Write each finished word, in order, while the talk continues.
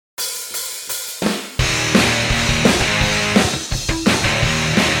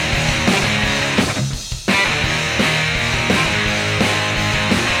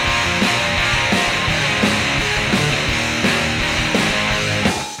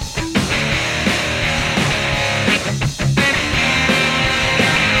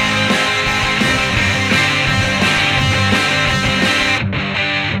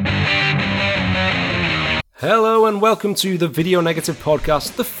and welcome to the Video Negative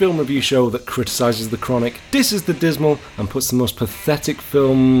Podcast, the film review show that criticises the chronic, disses the dismal, and puts the most pathetic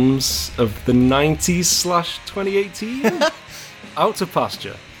films of the 90s/2018 out to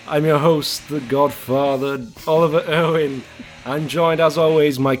pasture. I'm your host, the Godfather, Oliver Irwin. I'm joined, as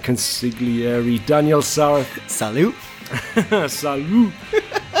always, my consigliere, Daniel Sarah. Salut. Salut.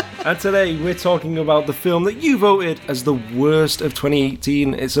 And today we're talking about the film that you voted as the worst of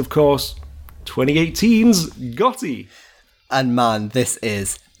 2018. It's, of course, 2018's Gotti. And man, this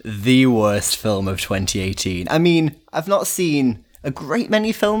is the worst film of 2018. I mean, I've not seen a great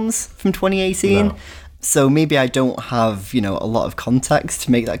many films from 2018, No. so maybe I don't have, a lot of context to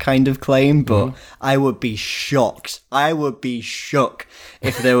make that kind of claim, but I would be shocked. I would be shook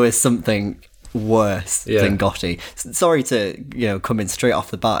if there was something worse than Gotti. Sorry to, come in straight off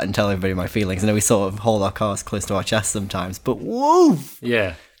the bat and tell everybody my feelings. I know we sort of hold our cards close to our chest sometimes, but woo!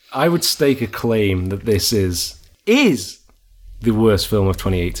 Yeah. I would stake a claim that this is the worst film of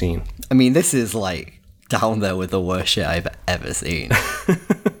 2018. I mean, this is like down there with the worst shit I've ever seen.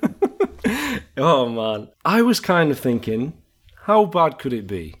 Oh man. I was kind of thinking, how bad could it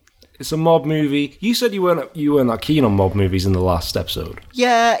be? It's a mob movie. You said you weren't that keen on mob movies in the last episode.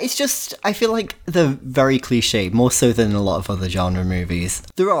 Yeah, it's just, I feel like they're very cliched, more so than a lot of other genre movies.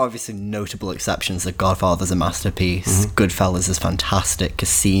 There are obviously notable exceptions. The Godfather's a masterpiece, Goodfellas is fantastic,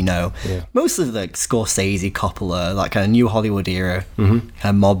 Casino. Yeah. Most of the Scorsese, Coppola, that kind of new Hollywood era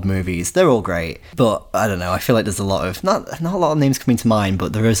mob movies, they're all great. But, I don't know, I feel like there's a lot of, not a lot of names coming to mind,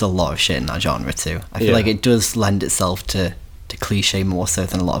 but there is a lot of shit in that genre too. I feel like it does lend itself to cliche more so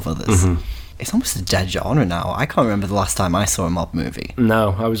than a lot of others. It's almost a dead genre now. I can't remember the last time I saw a mob movie.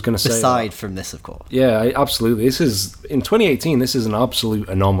 No, I was going to say aside from this, of course. Yeah, absolutely. This is, in 2018, this is an absolute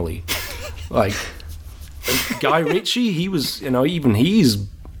anomaly. Like, Guy Ritchie, he was, even he's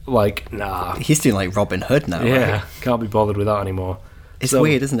like, nah. He's doing like Robin Hood now, right? Can't be bothered with that anymore. It's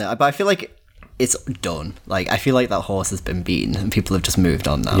weird, isn't it? But I feel like it's done. Like, I feel like that horse has been beaten and people have just moved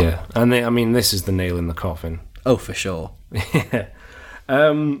on now. Yeah, and this is the nail in the coffin. Oh, for sure. Yeah.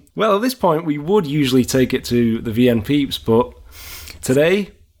 Well, at this point, we would usually take it to the VN peeps, but today,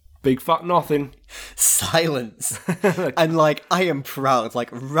 big fat nothing. Silence. And, I am proud.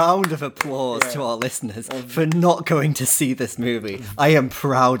 Round of applause to our listeners for not going to see this movie. I am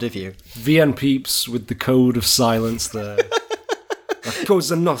proud of you. VN peeps with the code of silence there.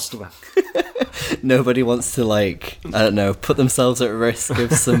 Cosa Nostra. Nobody wants to, put themselves at risk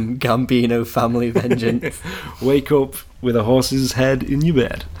of some Gambino family vengeance. Wake up with a horse's head in your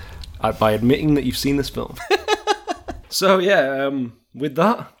bed by admitting that you've seen this film. So, with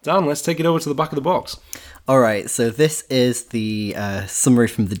that, Dan, let's take it over to the back of the box. Alright, so this is the summary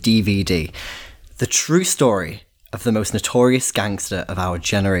from the DVD. The true story of the most notorious gangster of our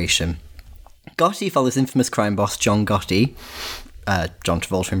generation. Gotti follows infamous crime boss John Gotti, John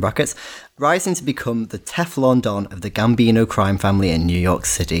Travolta in brackets, rising to become the Teflon Don of the Gambino crime family in New York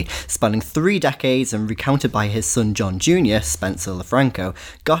City. Spanning 3 decades and recounted by his son John Jr., Spencer LaFranco,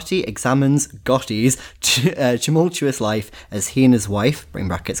 Gotti examines Gotti's tumultuous life as he and his wife, in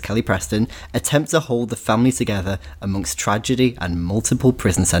brackets Kelly Preston, attempt to hold the family together amongst tragedy and multiple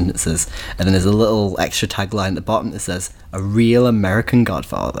prison sentences. And then there's a little extra tagline at the bottom that says, "A real American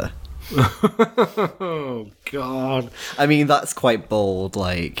Godfather." Oh, God. I mean, that's quite bold,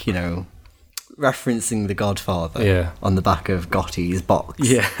 referencing The Godfather on the back of Gotti's box.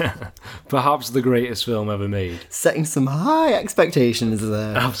 Yeah. Perhaps the greatest film ever made. Setting some high expectations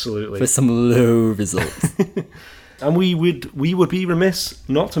there. Absolutely. For some low results. And we would be remiss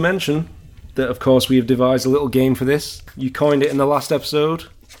not to mention that, of course, we have devised a little game for this. You coined it in the last episode.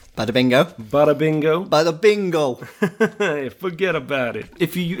 Bada bingo. Bada bingo. Bada bingo. Forget about it.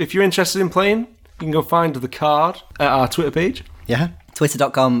 If you're interested in playing, you can go find the card at our Twitter page. Yeah.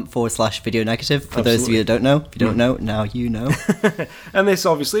 Twitter.com/video negative. For those of you that don't know. If you don't know, now you know. And this,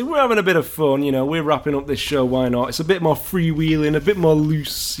 obviously, we're having a bit of fun, we're wrapping up this show, why not? It's a bit more freewheeling, a bit more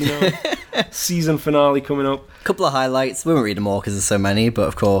loose, Season finale coming up. Couple of highlights. We won't read them all because there's so many, but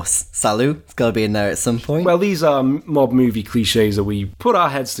of course, Salut. It's got to be in there at some point. Well, these are mob movie cliches that we put our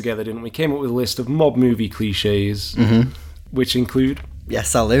heads together, didn't we? Came up with a list of mob movie cliches, which include... Yeah,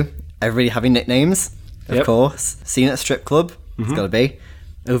 Salut. Everybody having nicknames, of course. Seen at a strip club. It's got to be.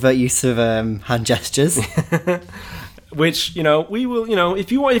 Overt use of hand gestures. Which, we will,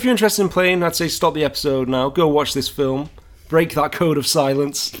 if you're interested in playing, I'd say stop the episode now, go watch this film, break that code of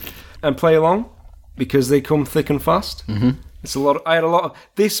silence, and play along, because they come thick and fast. It's a lot.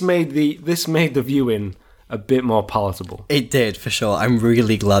 This made the viewing a bit more palatable. It did, for sure. I'm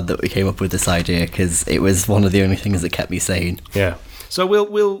really glad that we came up with this idea, because it was one of the only things that kept me sane. Yeah. So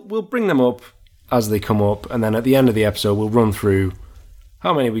we'll bring them up as they come up, and then at the end of the episode, we'll run through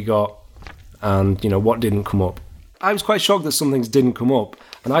how many we got and, what didn't come up. I was quite shocked that some things didn't come up,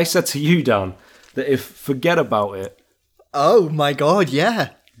 and I said to you, Dan, that if Forget About It... Oh my god, yeah.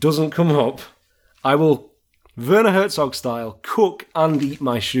 ...doesn't come up, I will, Werner Herzog style, cook and eat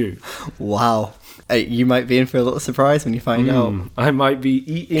my shoe. Wow. You might be in for a little surprise when you find out. I might be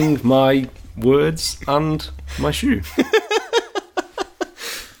eating my words and my shoe.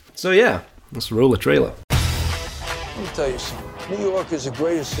 So yeah, let's roll the trailer. Let me tell you something. New York is the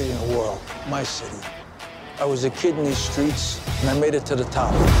greatest city in the world. My city. I was a kid in these streets, and I made it to the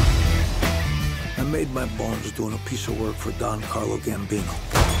top. I made my bones doing a piece of work for Don Carlo Gambino.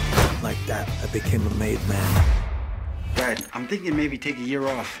 Like that, I became a made man. Dad, I'm thinking maybe take a year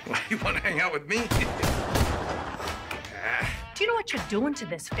off. You want to hang out with me? Do you know what you're doing to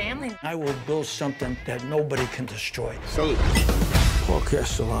this family? I will build something that nobody can destroy. Salute. Paul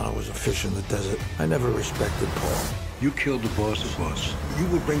Castellano was a fish in the desert. I never respected Paul. You killed the boss's boss. You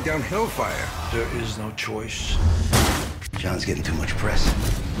would bring down hellfire. There is no choice. John's getting too much press.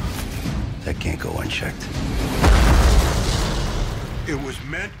 That can't go unchecked. It was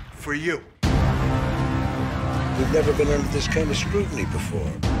meant for you. We've never been under this kind of scrutiny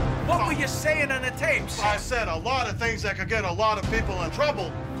before. What were you saying on the tapes? I said a lot of things that could get a lot of people in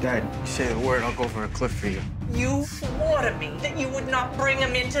trouble. Dad, you say the word, I'll go for a cliff for you. You swore to me that you would not bring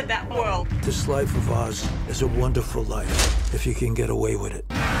him into that world. This life of ours is a wonderful life, if you can get away with it.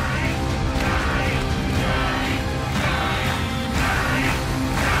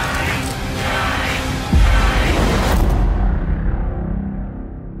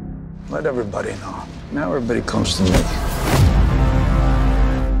 Let everybody know. Now everybody comes to me.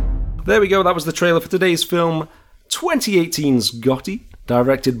 There we go, that was the trailer for today's film, 2018's Gotti,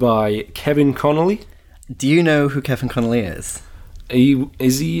 directed by Kevin Connolly. Do you know who Kevin Connolly is?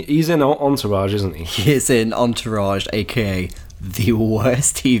 He's in Entourage, isn't he? He is in Entourage, aka the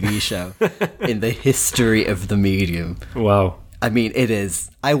worst TV show in the history of the medium. Wow. I mean, it is.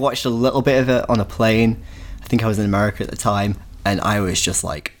 I watched a little bit of it on a plane. I think I was in America at the time, and I was just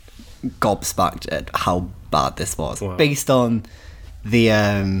like gobsmacked at how bad this was. Wow. Based on the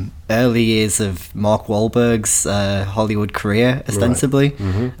early years of Mark Wahlberg's Hollywood career, ostensibly. Right.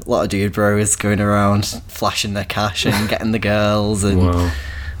 Mm-hmm. A lot of dude bros going around flashing their cash and getting the girls and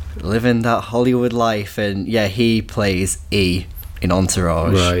living that Hollywood life. And yeah, he plays E in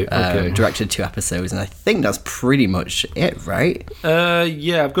Entourage. Right, okay. Directed 2 episodes, and I think that's pretty much it, right?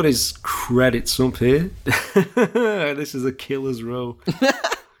 Yeah, I've got his credits up here. This is a killer's row.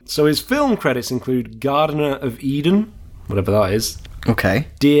 So his film credits include Gardener of Eden, whatever that is. Okay.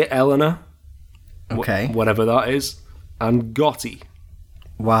 Dear Eleanor. Okay. Whatever that is. And Gotti.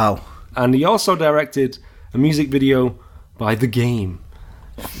 Wow. And he also directed a music video by The Game.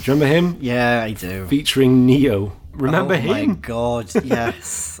 Do you remember him? Yeah, I do. Featuring Neo. Remember him? Oh my god,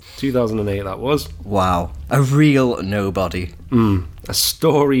 yes. 2008 that was. Wow. A real nobody. A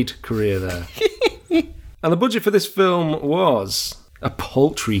storied career there. And the budget for this film was a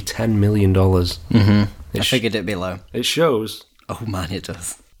paltry $10 million. Mm-hmm. I figured it'd be low. It shows. Oh man, it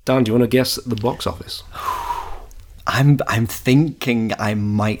does. Dan, do you want to guess the box office? I'm thinking I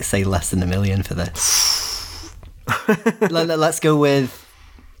might say less than $1 million for this. Let's go with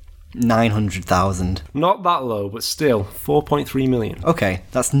 900,000. Not that low, but still 4.3 million. Okay,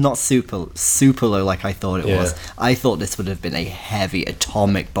 that's not super low like I thought it was. I thought this would have been a heavy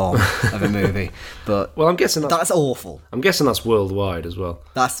atomic bomb of a movie, but well, I'm guessing that's awful. I'm guessing that's worldwide as well.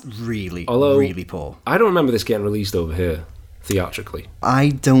 That's really poor. I don't remember this getting released over here theatrically. I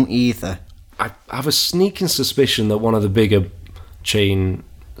don't either. I have a sneaking suspicion that one of the bigger chain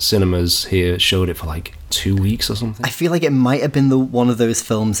cinemas here showed it for like 2 weeks or something. I feel like it might have been one of those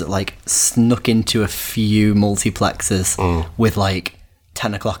films that like snuck into a few multiplexes with like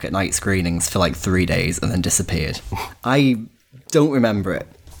 10 o'clock at night screenings for like 3 days and then disappeared. I don't remember it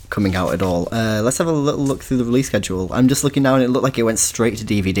coming out at all. Let's have a little look through the release schedule. I'm just looking now and it looked like it went straight to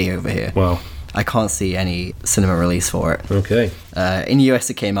DVD over here. Wow. I can't see any cinema release for it. Okay. In the US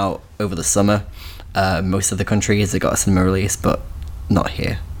it came out over the summer. Most of the countries it got a cinema release, but not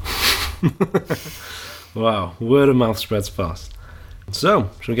here. Wow, word of mouth spreads fast. So,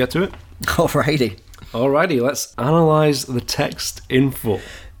 shall we get to it? Alrighty, let's analyse the text in full.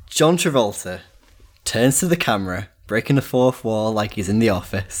 John Travolta turns to the camera, breaking the fourth wall like he's in the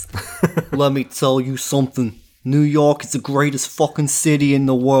office. Let me tell you something. New York is the greatest fucking city in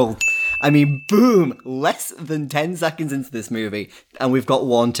the world. I mean, boom! Less than 10 seconds into this movie, and we've got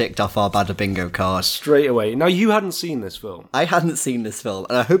one ticked off our Bada Bingo card. Straight away. Now, you hadn't seen this film. I hadn't seen this film,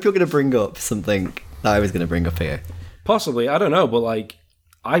 and I hope you're going to bring up something that I was going to bring up here. Possibly, I don't know, but like,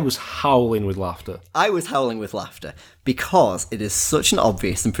 I was howling with laughter. I was howling with laughter because it is such an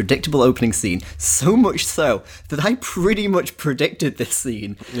obvious and predictable opening scene, so much so that I pretty much predicted this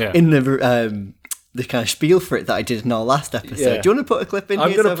scene in the kind of spiel for it that I did in our last episode. Yeah. Do you want to put a clip in I'm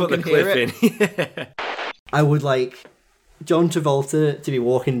here? going to put the clip in. I would like John Travolta to be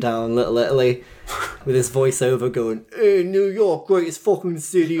walking down Little Italy with his voiceover going, "Hey, New York, greatest fucking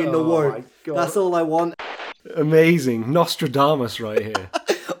city in the world. my God. That's all I want." Amazing. Nostradamus right here.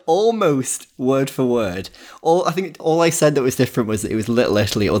 Almost word for word. I think all I said that was different was that it was Little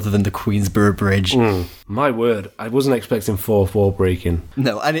Italy other than the Queensborough Bridge. My word, I wasn't expecting fourth wall breaking.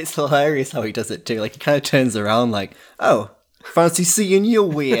 No, and it's hilarious how he does it too. Like, he kind of turns around like, "Oh, fancy seeing you,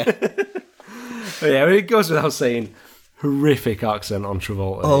 we're." Yeah, I mean, it goes without saying, horrific accent on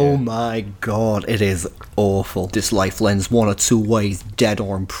Travolta. Oh my god, it is awful. This life lends one or two ways, dead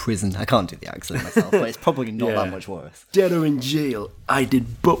or in prison. I can't do the accent myself, but it's probably not that much worse. Dead or in jail, I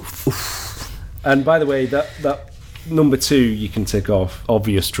did both. And by the way, that number 2 you can tick off,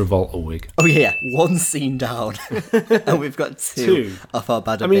 obvious Travolta wig. Oh yeah, one scene down, and we've got two off our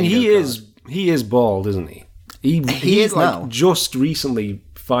bad. I mean, he is bald, isn't he? He is like, now. just recently,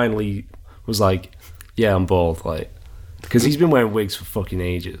 finally was like, yeah, I'm bald, like. Because he's been wearing wigs for fucking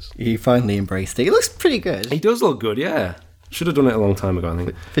ages. He finally embraced it. He looks pretty good. He does look good, yeah. Should have done it a long time ago, I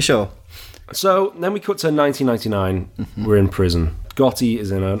think. For sure. So, then we cut to 1999. We're in prison. Gotti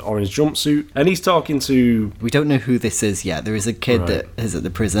is in an orange jumpsuit, and he's talking to... We don't know who this is yet. There is a kid that is at the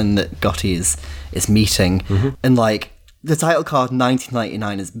prison that Gotti is meeting, and like, the title card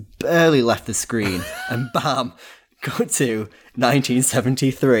 1999 has barely left the screen, and bam, go to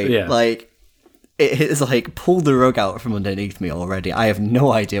 1973. Yeah. Like... It has, like, pulled the rug out from underneath me already. I have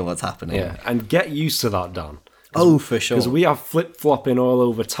no idea what's happening. Yeah, and get used to that, Dan. Oh, for sure. Because we have flip-flopping all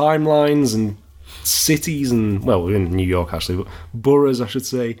over timelines and cities and, well, we're in New York, actually, but boroughs, I should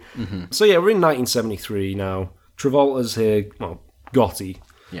say. So, yeah, we're in 1973 now. Travolta's here, well, Gotti.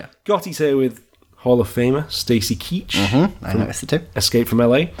 Yeah. Gotti's here with Hall of Famer Stacy Keach. I noticed it too. Escape from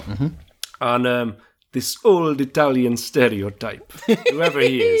LA. And this old Italian stereotype, whoever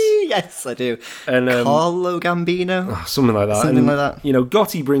he is. Yes, I do. And Carlo Gambino? something like that. Something like that. You know,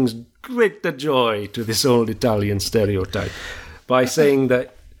 Gotti brings greater joy to this old Italian stereotype by saying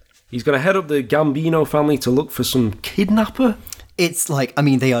that he's going to head up the Gambino family to look for some kidnapper. It's like, I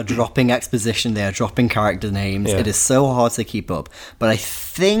mean, they are dropping exposition, they are dropping character names. Yeah. It is so hard to keep up. But I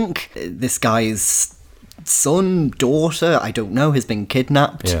think this guy's son, daughter, I don't know, has been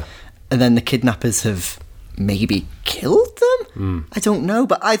kidnapped. Yeah. And then the kidnappers have maybe killed them? I don't know.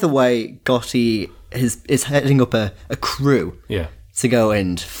 But either way, Gotti is heading up a crew to go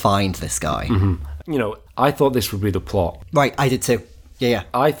and find this guy. You know, I thought this would be the plot. Right, I did too. Yeah.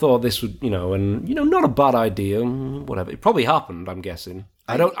 I thought this would, not a bad idea. Whatever. It probably happened, I'm guessing.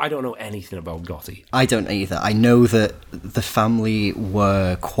 I don't know anything about Gotti. I don't either. I know that the family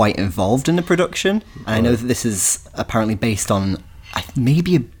were quite involved in the production. And I know that this is apparently based on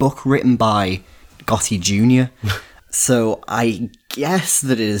maybe a book written by Gotti Jr. So I guess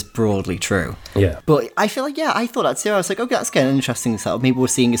that it is broadly true. Yeah. But I feel like, I thought that too. I was like, okay, that's kind of interesting setup. Maybe we're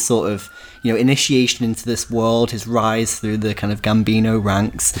seeing his sort of, initiation into this world, his rise through the kind of Gambino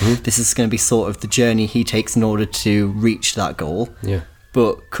ranks. This is going to be sort of the journey he takes in order to reach that goal. Yeah.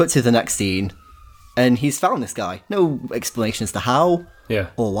 But cut to the next scene, and he's found this guy. No explanation as to how,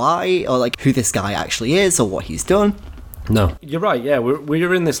 or why, or like who this guy actually is, or what he's done. No. You're right, yeah.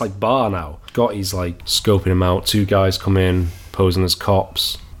 We're in this, like, bar now. Gotti's, like, scoping him out. 2 guys come in, posing as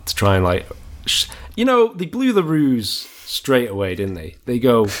cops, to try and, like... they blew the ruse straight away, didn't they? They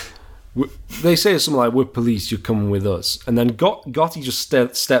go... They say something like, "We're police, you're coming with us." And then Gotti just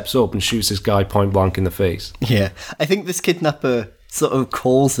steps up and shoots this guy point blank in the face. Yeah. I think this kidnapper sort of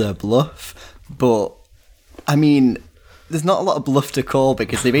calls their bluff, but, I mean... There's not a lot of bluff to call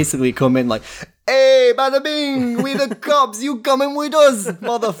because they basically come in like, "Hey, bada bing, we the cops, you coming with us,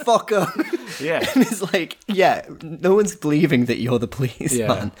 motherfucker." Yeah. And it's like, no one's believing that you're the police,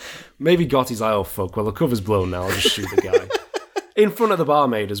 man. Maybe Gotti's like, "Oh, fuck, well, the cover's blown now, I'll just shoot the guy." In front of the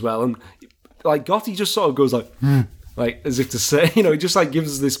barmaid as well. And, like, Gotti just sort of goes like, like, as if to say, he just, like,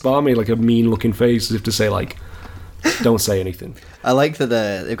 gives this barmaid, like, a mean-looking face as if to say, like, don't say anything. I like that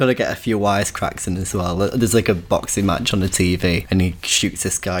they've got to get a few wisecracks in as well. There's like a boxing match on the TV, and he shoots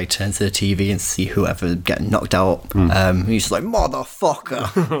this guy, turns to the TV, and see whoever getting knocked out. He's just like,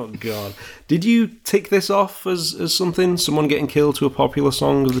 "Motherfucker!" Oh god! Did you tick this off as something? Someone getting killed to a popular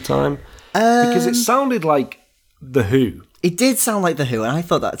song of the time? Because it sounded like The Who. It did sound like The Who, and I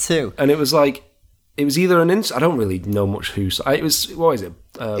thought that too. And it was like, it was either an I don't really know much Who. So it was, what is it?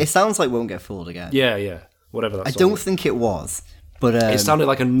 It sounds like "Won't Get Fooled Again." Yeah. Whatever that I song don't is. think it was, But It sounded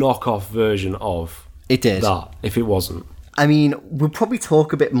like a knockoff version of it did. that, if it wasn't. I mean, we'll probably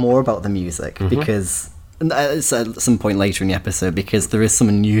talk a bit more about the music because at some point later in the episode, because there is some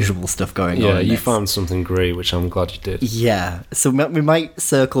unusual stuff going on. Yeah, in you this. found something great, which I'm glad you did. Yeah, so we might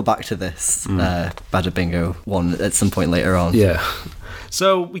circle back to this Bada Bingo one at some point later on. Yeah.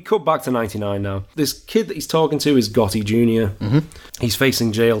 So we cut back to 99 now. This kid that he's talking to is Gotti Jr. He's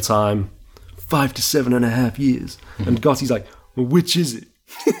facing jail time, 5 to 7.5 years. And Gotti's like, well, which is it?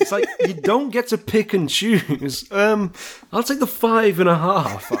 It's like, you don't get to pick and choose. I'll take the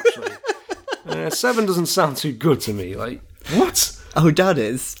 5.5, actually. 7 doesn't sound too good to me. Like, what? Oh, Dad,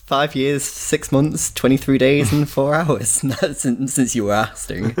 it's 5 years, 6 months, 23 days, and 4 hours. Since you were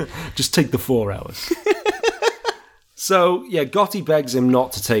asking. Just take the 4 hours. So, yeah, Gotti begs him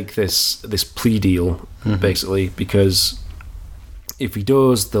not to take this plea deal, basically, because if he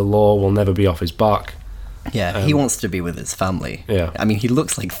does, the law will never be off his back. Yeah, he wants to be with his family. Yeah. I mean, he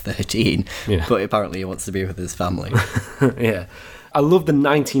looks like 13, but apparently he wants to be with his family. Yeah. I love the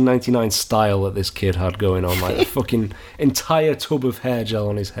 1999 style that this kid had going on, like a fucking entire tub of hair gel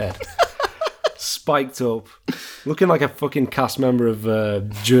on his head. Spiked up. Looking like a fucking cast member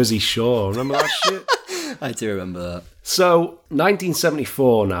of Jersey Shore. Remember that shit? I do remember that. So,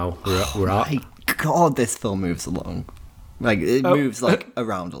 1974 now, we're at. My God, this film moves along. Like, it moves,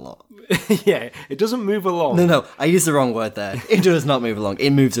 around a lot. Yeah, it doesn't move along. No, I used the wrong word there. It does not move along.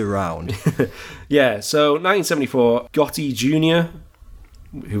 It moves around. Yeah, so 1974, Gotti Jr.,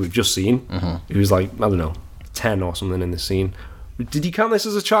 who we've just seen, who's like, I don't know, 10 or something in this scene. Did you count this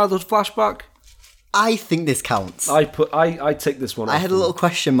as a childhood flashback? I think this counts. I take this one off. I had a little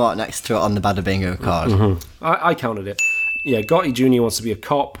question mark next to it on the Bada Bingo card. I counted it. Yeah, Gotti Jr. wants to be a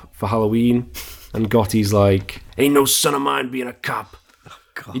cop for Halloween, and Gotti's like, ain't no son of mine being a cop.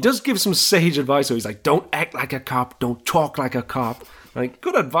 God. He does give some sage advice, so he's like, don't act like a cop, don't talk like a cop. Like,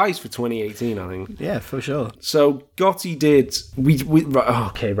 good advice for 2018, I think. Yeah, for sure. So, Gotti did...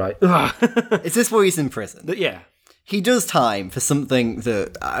 right. Is this where he's in prison? Yeah. He does time for something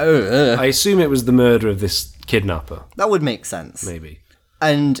that... I assume it was the murder of this kidnapper. that would make sense. Maybe.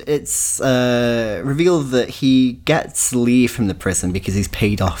 And it's revealed that he gets leave from the prison because he's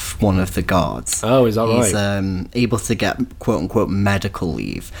paid off one of the guards. Oh, is that he's, right? He's able to get quote-unquote medical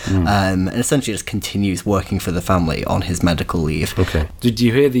leave. And essentially just continues working for the family on his medical leave. Okay. Did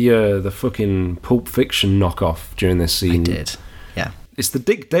you hear the fucking Pulp Fiction knockoff during this scene? I did, yeah. It's the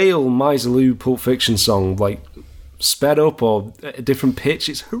Dick Dale Miserloo Pulp Fiction song, like, sped up or at a different pitch.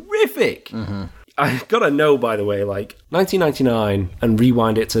 It's horrific. I gotta know, by the way, like 1999 and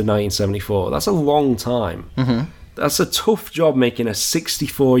rewind it to 1974. That's a long time. That's a tough job making a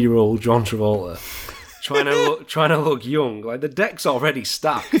 64-year-old John Travolta trying to look young. Like the deck's already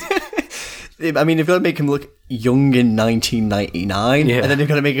stacked. I mean, if you're going to make him look young in 1999, and then you're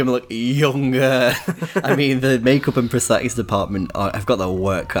going to make him look younger, I mean, the makeup and prosthetics department have got their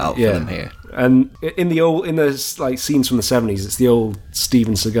work cut out for them here. And in the like scenes from the 70s, it's the old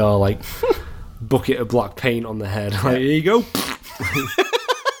Steven Seagal like bucket of black paint on the head. Like, here you go.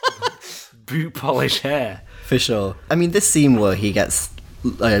 Boot polish hair. For sure. I mean, this scene where he gets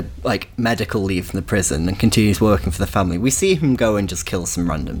like medical leave from the prison and continues working for the family, we see him go and just kill some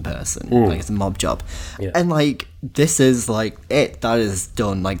random person. Like, it's a mob job. And like, this is like it. That is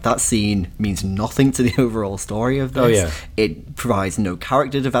done. Like, that scene means nothing to the overall story of this. It provides no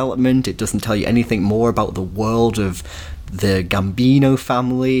character development. It doesn't tell you anything more about the world of the Gambino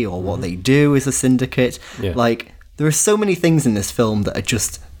family or what they do as a syndicate. Like, there are so many things in this film that are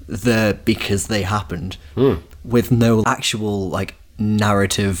just there because they happened with no actual like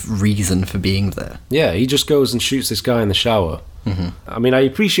narrative reason for being there. Yeah, he just goes and shoots this guy in the shower. I mean, I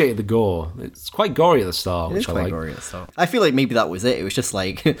appreciated the gore. It's quite gory at the start, which I like. Gory at the start. I feel like maybe that was it. It was just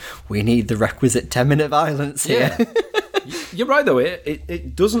like, we need the requisite 10-minute violence here. You're right, though.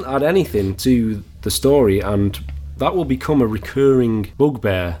 It doesn't add anything to the story, and that will become a recurring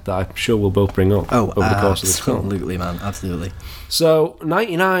bugbear that I'm sure we'll both bring up over the course of this film. Absolutely, man. Absolutely. So,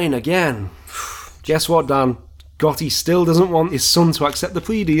 99 again. Guess what, Dan? Gotti still doesn't want his son to accept the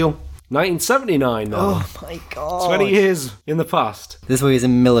plea deal. 1979 now. Oh my god. 20 years in the past. This is where he's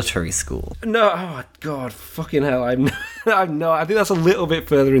in military school. No, oh god, fucking hell. I think that's a little bit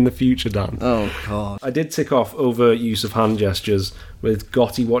further in the future, Dan. Oh god. I did tick off over use of hand gestures with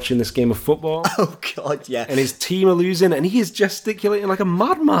Gotti watching this game of football. Oh god, yeah. And his team are losing and he is gesticulating like a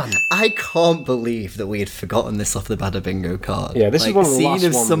madman. I can't believe that we had forgotten this off the Bada Bingo card. Yeah, this is one of the last scene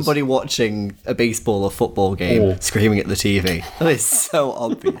of ones. somebody watching a baseball or football game screaming at the TV. That is so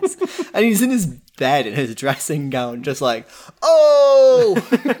obvious. And he's in his bed in his dressing gown, just like, oh!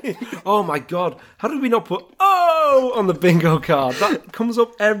 Oh my god, how did we not put "oh" on the bingo card? That comes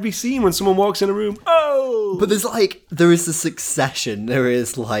up every scene when someone walks in a room. Oh! But there is a succession. There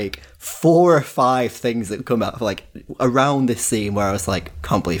is 4 or 5 things that come out around this scene where I was like,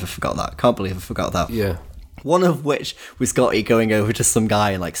 can't believe I forgot that. Yeah. One of which was Gotti going over to some guy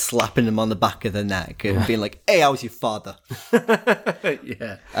and slapping him on the back of the neck and being like, "Hey, how's your father?"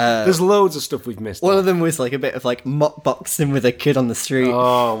 Yeah. There's loads of stuff we've missed. One of them was a bit of mop boxing with a kid on the street.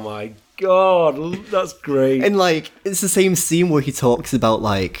 Oh my god, that's great. And it's the same scene where he talks about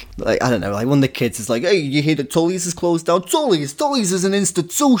I don't know, one of the kids is like, "Hey, you hear that Tully's is closed down? Tully's is an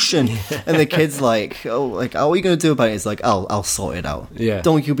institution." And the kid's like, "Oh, how are you gonna do about it?" He's like, I'll sort it out. Yeah.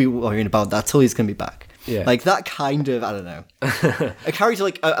 Don't you be worrying about that. Tully's gonna be back. Yeah. That kind of, I don't know. A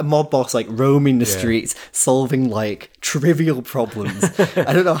character a mob boss, roaming the streets, solving, trivial problems.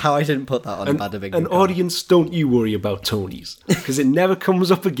 I don't know how I didn't put that on a Bada Bing. An audience, don't you worry about Tony's, because it never comes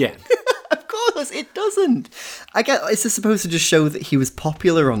up again. Of course, it doesn't. I get, is this supposed to just show that he was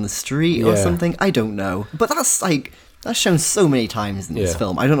popular on the street or something? I don't know. But that's, that's shown so many times in this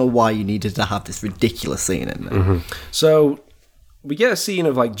film. I don't know why you needed to have this ridiculous scene in there. Mm-hmm. So we get a scene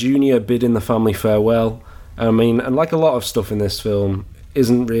of Junior bidding the family farewell. I mean, and a lot of stuff in this film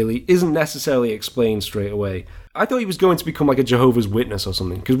isn't necessarily explained straight away. I thought he was going to become a Jehovah's Witness or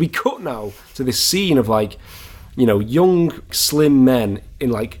something, because we cut now to this scene of young slim men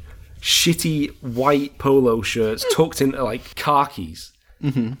in shitty white polo shirts tucked into khakis,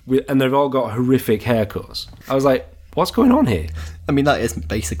 and they've all got horrific haircuts. I was like, what's going on here? I mean, that is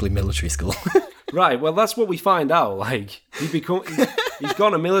basically military school. Right, well, that's what we find out. He's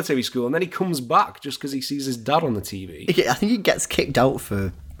gone to military school, and then he comes back just because he sees his dad on the TV. I think he gets kicked out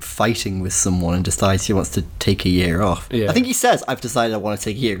for fighting with someone and decides he wants to take a year off. Yeah. I think he says, "I've decided I want to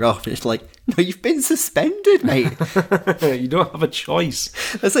take a year off." And it's like, no, you've been suspended, mate. You don't have a choice.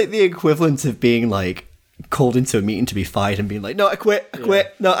 That's the equivalent of being called into a meeting to be fired and being like, "No, I quit.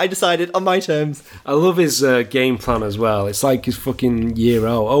 No, I decided on my terms." I love his game plan as well. It's his fucking year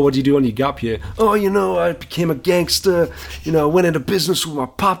out. Oh, what do you do on your gap year? Oh, I became a gangster. I went into business with my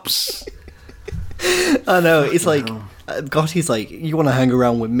pops. I know. It's Gotti's you want to hang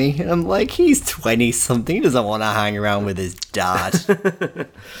around with me? And I'm like, he's 20-something. He doesn't want to hang around with his dad.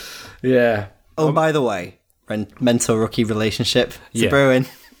 Yeah. Oh, by the way, mentor-rookie relationship. It's brewing.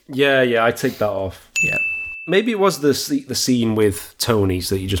 Yeah, I take that off. Yeah. Maybe it was the scene with Tony's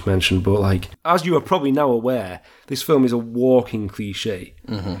that you just mentioned, but as you are probably now aware, this film is a walking cliche.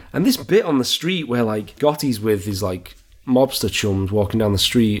 Mm-hmm. And this bit on the street where Gotti's with his mobster chums walking down the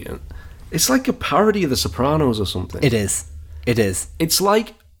street, it's like a parody of The Sopranos or something. It is. It's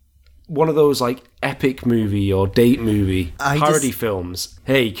like one of those epic movie or date movie parody films.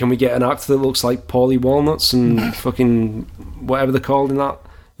 Hey, can we get an actor that looks like Paulie Walnuts and fucking whatever they're called in that?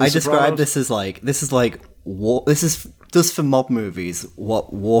 I describe this as this does for mob movies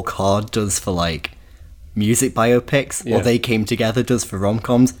what Walk Hard does for music biopics, or They Came Together does for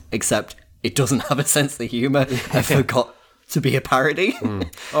rom-coms, except it doesn't have a sense of humour. I forgot to be a parody.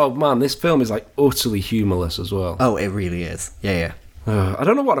 Oh man, this film is utterly humourless as well. Oh, it really is. Yeah. I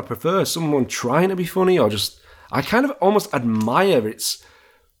don't know what I prefer, someone trying to be funny or just... I kind of almost admire its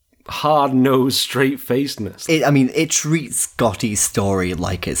hard-nosed, straight-facedness. It treats Gotti's story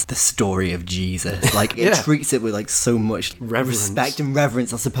like it's the story of Jesus. It treats it with so much respect and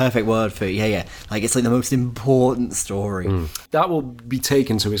reverence. That's the perfect word for it. Yeah. It's the most important story. That will be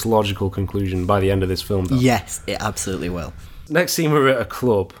taken to its logical conclusion by the end of this film, though. Yes, it absolutely will. Next scene, we're at a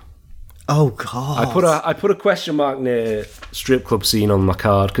club. Oh god! I put a question mark near strip club scene on my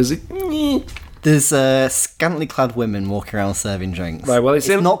card because there's scantily clad women walking around serving drinks. Right, well, it's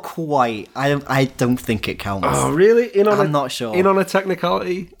not quite. I don't think it counts. Oh really? I'm not sure. In on a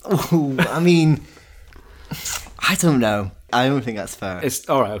technicality. Ooh, I don't know. I don't think that's fair. It's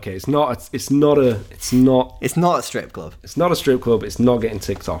all right. Okay, it's not a strip club. It's not a strip club. It's not getting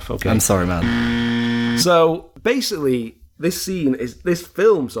ticked off. Okay. I'm sorry, man. So basically, this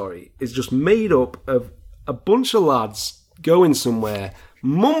film is just made up of a bunch of lads going somewhere,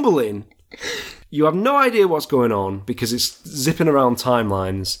 mumbling. You have no idea what's going on because it's zipping around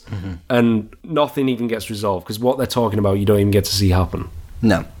timelines, and nothing even gets resolved because what they're talking about you don't even get to see happen.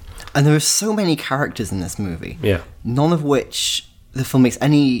 No. And there are so many characters in this movie. Yeah. None of which the film makes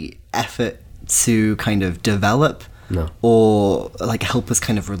any effort to kind of develop. No. Or help us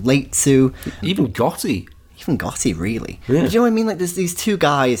kind of relate to. Even Gotti, really. Yeah. But you know what I mean? There's these two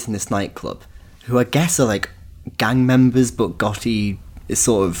guys in this nightclub who I guess are gang members, but Gotti is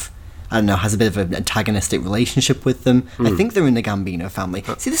sort of... I don't know, has a bit of an antagonistic relationship with them. I think they're in the Gambino family.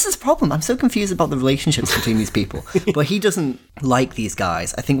 See, this is a problem. I'm so confused about the relationships between these people. But he doesn't like these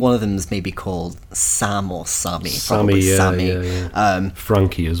guys. I think one of them is maybe called Sam or Sammy. Sammy, yeah, Sammy. yeah.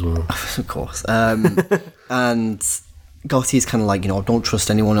 Frankie as well. Of course. And Gotti's kind of like, don't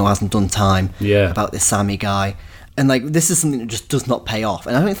trust anyone who hasn't done time about this Sammy guy. And, like, this is something that just does not pay off.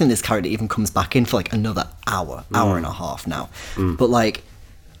 And I don't think this character even comes back in for, like, another hour and a half now. But, like,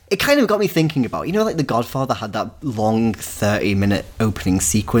 it kind of got me thinking about, like, The Godfather had that long 30-minute opening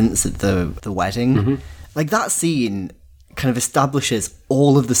sequence at the wedding. Like, that scene kind of establishes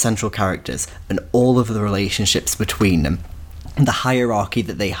all of the central characters and all of the relationships between them and the hierarchy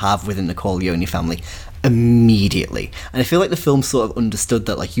that they have within the Corleone family immediately. And I feel like the film sort of understood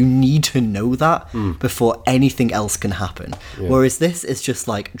that, like, you need to know that before anything else can happen. Whereas this is just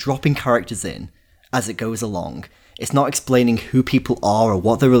like dropping characters in as it goes along. It's not explaining who people are or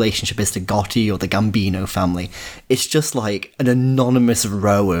what their relationship is to Gotti or the Gambino family. It's just like an anonymous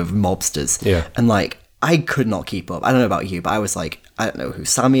row of mobsters. And, like, I could not keep up. I don't know about you, but I was like, I don't know who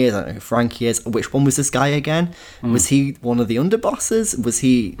Sammy is, I don't know who Frankie is. Which one was this guy again? Was he one of the underbosses? Was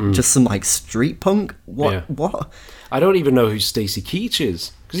he just some, like, street punk? What? I don't even know who Stacy Keach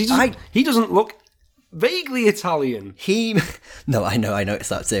is. Because he doesn't look vaguely Italian. No, I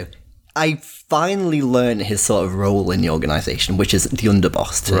noticed that too. I finally learned his sort of role in the organisation, which is the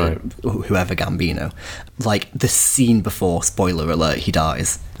underboss to whoever Gambino. Like, the scene before, spoiler alert, he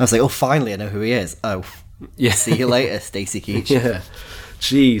dies. I was like, oh, finally, I know who he is. Oh, yeah. See you later, Stacy Keach. Yeah.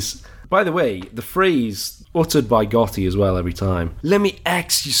 Jeez. By the way, the phrase uttered by Gotti as well every time, "Let me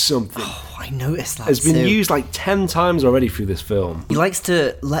ask you something." Oh, I noticed that has been used like 10 times already through this film. He likes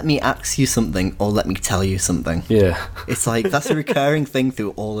to let me ask you something or let me tell you something. Yeah. It's like, that's a recurring thing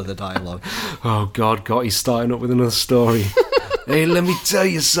through all of the dialogue. Oh God, Gotti's starting up with another story. Hey, let me tell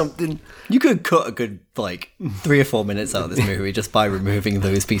you something. You could cut a good, like, 3 or 4 minutes out of this movie just by removing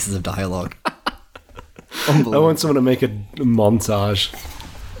those pieces of dialogue. I want someone to make a montage.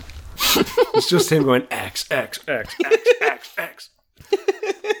 It's just him going X, X, X, X, X, X.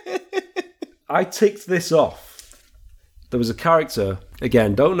 I ticked this off. There was a character,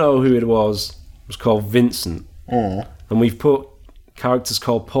 again, don't know who it was called Vincent. And we've put characters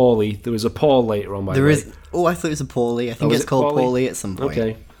called Paulie. There was a Paul later on, by the way. I thought it was a Paulie. I think it's called Paulie at some point.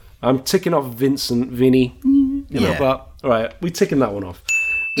 Okay. I'm ticking off Vincent, Vinny. But, all right, we're ticking that one off.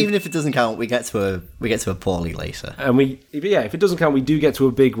 Even if it doesn't count, we get to a Paulie later. And if it doesn't count, we do get to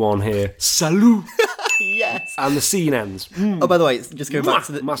a big one here. Salut. Yes. And the scene ends. Oh, by the way, just going back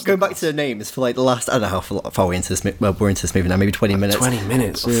to the names for, like, the last, I don't know how far we're into this. Well, we're into this movie now, maybe 20 minutes. 20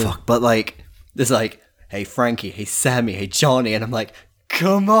 minutes. Oh, fuck. But, like, there's like, hey Frankie, hey Sammy, hey Johnny, and I'm like,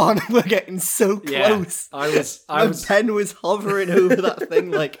 come on, we're getting so close. Yeah, My pen was hovering over that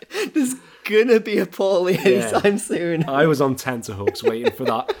thing, like, there's gonna be a Paulie anytime soon. I was on tenterhooks waiting for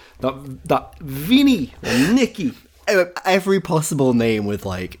that Vinny or Nicky. Every possible name with,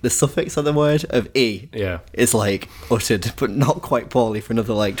 like, the suffix of the word of E is, like, uttered, but not quite Paulie for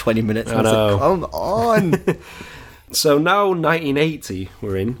another, like, 20 minutes. I know. Like, come on. So now 1980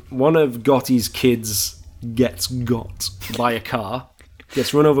 we're in. One of Gotti's kids gets got by a car.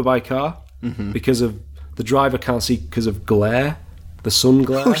 Gets run over by a car because of the driver can't see because of glare. The sun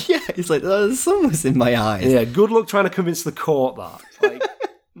glare. Oh, yeah. It's like, the sun was in my eyes. Yeah, good luck trying to convince the court that. Like,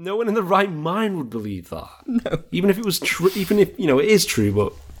 no one in the right mind would believe that. No. Even if it was true, even if, it is true,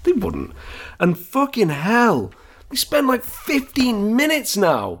 but they wouldn't. And fucking hell, we spend like 15 minutes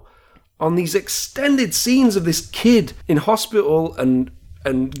now on these extended scenes of this kid in hospital and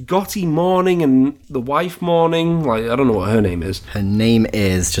Gotti mourning and the wife mourning. Like, I don't know what her name is. Her name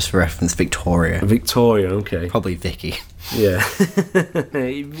is, just for reference, Victoria. Victoria, okay. Probably Vicky. Yeah.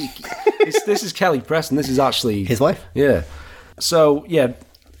 Hey, Vicky. This is Kelly Preston. This is actually... his wife? Yeah. So, yeah,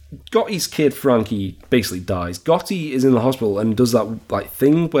 Gotti's kid, Frankie, basically dies. Gotti is in the hospital and does that, like,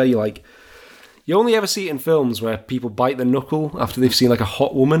 thing where you only ever see it in films where people bite their knuckle after they've seen, like, a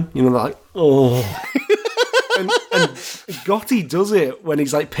hot woman. They're like, oh... and Gotti does it when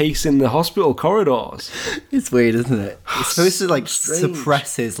he's, like, pacing the hospital corridors. It's weird, isn't it? It's supposed to, like,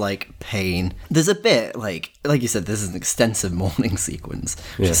 suppress his, like, pain. There's a bit, like you said, this is an extensive mourning sequence,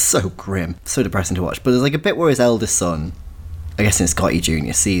 which is so grim, so depressing to watch. But there's, like, a bit where his eldest son, I guess it's Gotti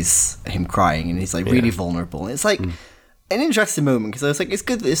Jr., sees him crying, and he's, like, really vulnerable. And it's, like... an interesting moment, because I was like, it's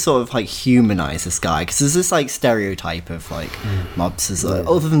good that it sort of, like, humanise this guy, because there's this, like, stereotype of, like, mobsters,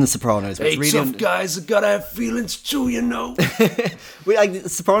 other than The Sopranos. Hey, really tough guys have gotta have feelings too, you know. Like, The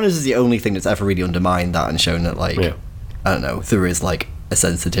Sopranos is the only thing that's ever really undermined that and shown that, like, I don't know, there is, like, a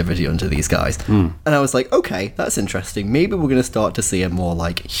sensitivity under these guys. And I was like, okay, that's interesting. Maybe we're going to start to see a more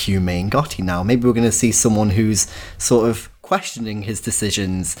like humane Gotti now. Maybe we're going to see someone who's sort of questioning his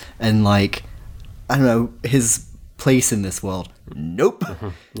decisions and like, I don't know, his place in this world. Nope.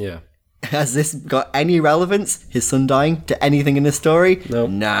 Yeah. Has this got any relevance, his son dying, to anything in the story? No.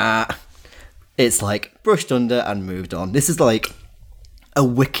 Nah. It's like brushed under and moved on. This is like a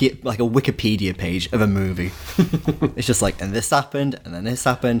Wikipedia page of a movie. It's just like, and this happened, and then this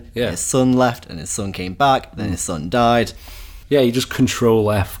happened. Yeah. His son left, and his son came back, then his son died. Yeah, you just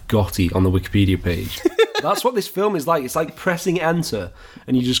Control F Gotti on the Wikipedia page. That's what this film is like. It's like pressing enter,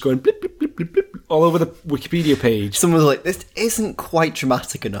 and you're just going blip, blip, blip, blip, blip, all over the Wikipedia page. Someone's like, this isn't quite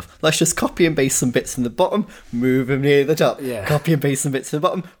dramatic enough. Let's just copy and paste some bits from the bottom, move them near the top. Yeah. Copy and paste some bits from the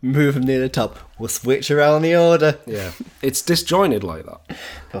bottom, move them near the top. We'll switch around the order. Yeah, it's disjointed like that.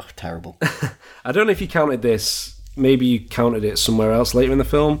 Oh, terrible. I don't know if you counted this. Maybe you counted it somewhere else later in the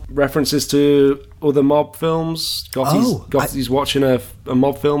film. References to other mob films. Gotti's watching a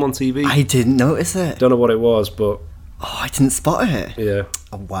mob film on TV. I didn't notice it. Don't know what it was, but... Oh, I didn't spot it. Yeah.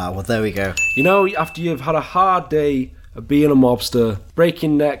 Oh, wow, well, there we go. You know, after you've had a hard day of being a mobster,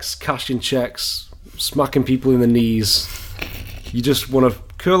 breaking necks, cashing checks, smacking people in the knees, you just want to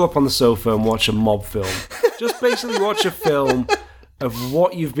curl up on the sofa and watch a mob film. Just basically watch a film of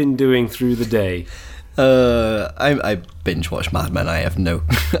what you've been doing through the day. I binge watch Mad Men. I have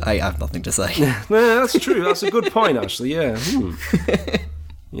nothing to say. Yeah, that's true. That's a good point, actually. Yeah.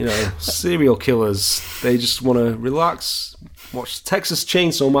 You know, serial killers, they just want to relax, watch Texas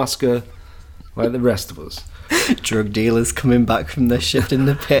Chainsaw Massacre like the rest of us. Drug dealers coming back from their shift in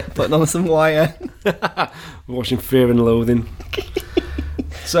the pit, putting on some wire. Watching Fear and Loathing.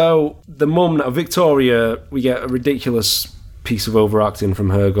 So, the mum, Victoria, we get a ridiculous piece of overacting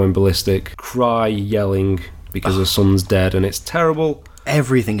from her going ballistic, cry, yelling because her son's dead, and it's terrible.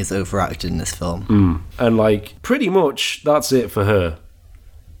 Everything is overacted in this film. And like, pretty much that's it for her.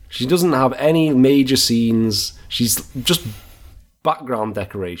 She doesn't have any major scenes. She's just background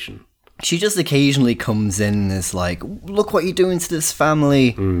decoration. She just occasionally comes in and is like, look what you're doing to this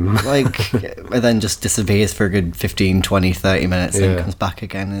family. Like, and then just disappears for a good 15, 20, 30 minutes and comes back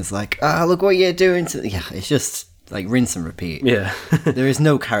again and is like, look what you're doing to... Yeah, it's just like rinse and repeat. Yeah. There is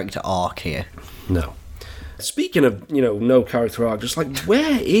no character arc here. No. Speaking of, you know, no character arc, just like,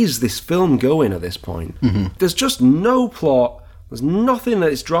 where is this film going at this point? There's just no plot. There's nothing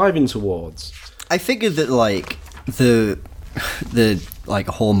that it's driving towards. I figured that, like, the like,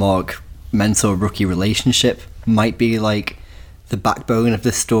 Hallmark mentor-rookie relationship might be, like, the backbone of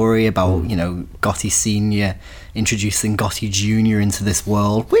this story about, you know, Gotti Sr. introducing Gotti Jr. into this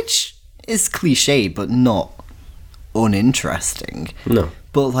world, which is cliche, but not uninteresting. No.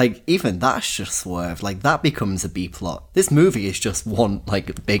 But, like, even that's just swerve. Like, that becomes a B-plot. This movie is just one,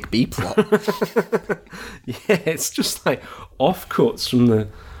 like, big B-plot. Yeah, it's just, like, offcuts from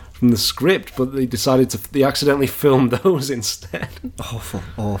the script, but they accidentally filmed those instead.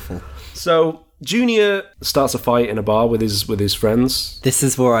 Awful. So, Junior starts a fight in a bar with his friends. This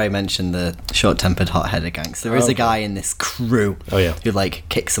is where I mentioned the short-tempered, hot-headed gangster. There is a guy in this crew who, like,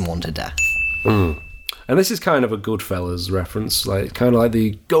 kicks someone to death. And this is kind of a Goodfellas reference, like kind of like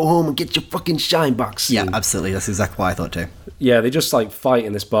the go home and get your fucking shine box scene. Yeah, absolutely. That's exactly what I thought too. Yeah, they just like fight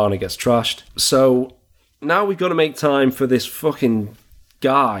in this bar and it gets trashed. So now we've got to make time for this fucking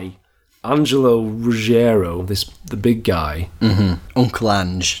guy, Angelo Ruggiero, the big guy. Uncle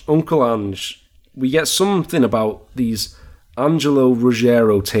Ange. Uncle Ange. We get something about these Angelo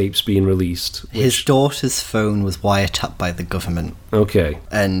Ruggiero tapes being released. His daughter's phone was wiretapped by the government. Okay.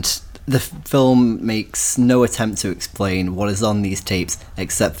 And the film makes no attempt to explain what is on these tapes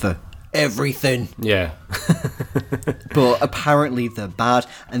except for everything. Yeah. But apparently they're bad.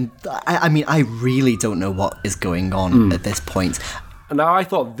 And I mean, I really don't know what is going on at this point. And now I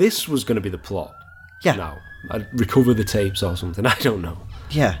thought this was going to be the plot. Yeah. Now, I'd recover the tapes or something. I don't know.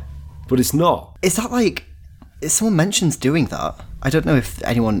 Yeah. But it's not. Is that like... If someone mentions doing that, I don't know if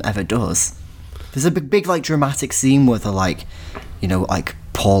anyone ever does. There's a big like, dramatic scene where they're like, you know, like,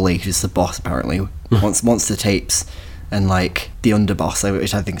 Paulie, who's the boss apparently, wants the tapes, and like the underboss,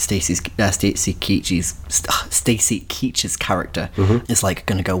 which I think Stacy Keach's character is like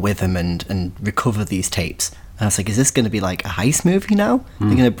going to go with him and recover these tapes. And I was like, is this going to be like a heist movie now? They're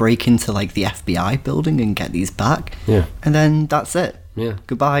going to break into like the FBI building and get these back? Yeah. And then that's it. Yeah.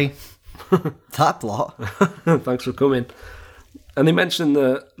 Goodbye. That plot. Thanks for coming. And they mentioned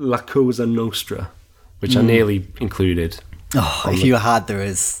the La Cosa Nostra, which I nearly included. Oh, if you had, there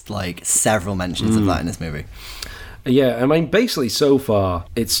is like several mentions of that in this movie. Yeah, I mean, basically, so far,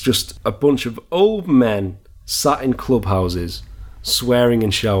 it's just a bunch of old men sat in clubhouses swearing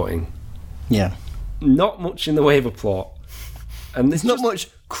and shouting. Yeah. Not much in the way of a plot. And There's not much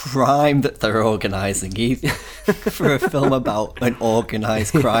crime that they're organising either for a film about an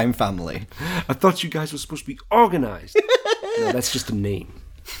organised crime family. I thought you guys were supposed to be organised. No, that's just a name.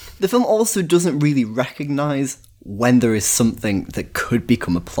 The film also doesn't really recognise when there is something that could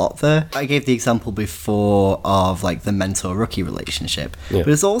become a plot there. I gave the example before of like the mentor-rookie relationship. Yeah.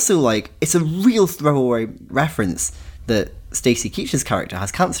 But it's also like, it's a real throwaway reference that Stacey Keach's character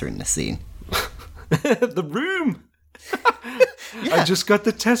has cancer in this scene. The room! I just got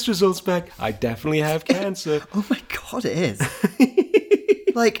the test results back. I definitely have cancer. Oh my god, it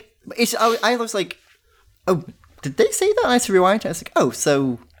is. Like, I was like, oh, did they say that? And I had to rewind it. I was like, oh,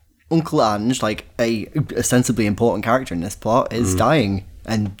 so Uncle Ange, like a ostensibly important character in this plot, is dying.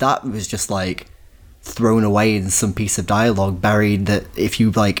 And that was just like thrown away in some piece of dialogue, buried, that if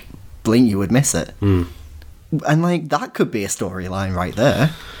you like blink, you would miss it. And like, that could be a storyline right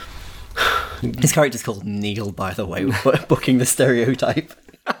there. His character's called Neil, by the way, booking the stereotype.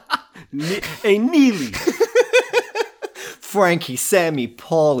 Hey, Neely! Frankie, Sammy,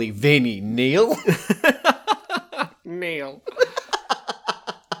 Paulie, Vinny, Neil. Neil.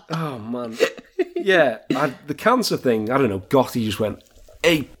 Oh, man. Yeah, the cancer thing, I don't know, Gotti just went,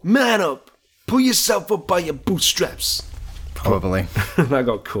 hey, man up! Pull yourself up by your bootstraps. Probably. That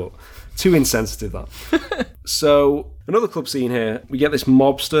got cut. Too insensitive, that. So, another club scene here. We get this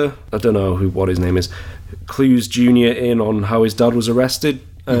mobster, I don't know what his name is, clues Junior in on how his dad was arrested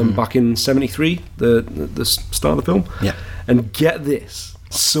back in 73, the start of the film. Yeah. And get this,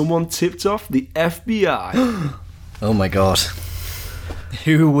 someone tipped off the FBI. Oh my god.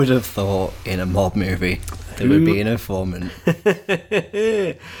 Who would have thought in a mob movie there would be an informant?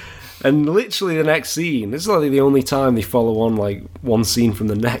 And literally the next scene, this is like the only time they follow on like one scene from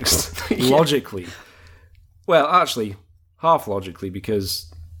the next, logically. Well, actually, half logically,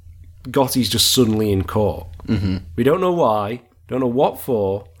 because Gotti's just suddenly in court. Mm-hmm. We don't know why, don't know what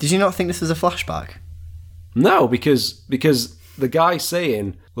for. Did you not think this was a flashback? No, because the guy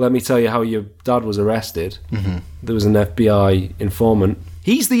saying, let me tell you how your dad was arrested, there was an FBI informant.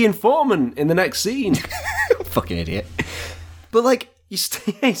 He's the informant in the next scene. Fucking idiot. But like, He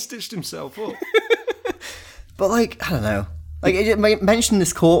stitched himself up. But like, I don't know. Like, it mentioned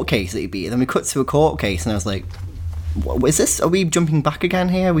this court case that he beat, and then we cut to a court case, and I was like, what is this? Are we jumping back again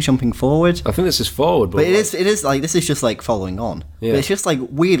here? Are we jumping forward? I think this is forward, but it is like, this is just like following on. Yeah. But it's just like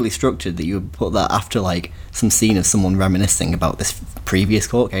weirdly structured that you would put that after like some scene of someone reminiscing about this previous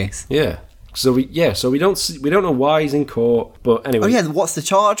court case. Yeah. So we don't know why he's in court, but anyway. Oh yeah, what's the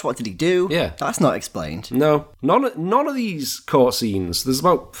charge? What did he do? Yeah. That's not explained. No, none of these court scenes. There's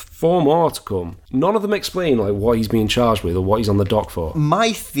about 4 more to come. None of them explain like what he's being charged with or what he's on the dock for.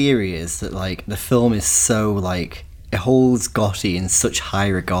 My theory is that like the film is so like, it holds Gotti in such high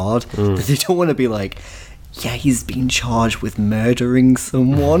regard that they don't want to be like, yeah, he's being charged with murdering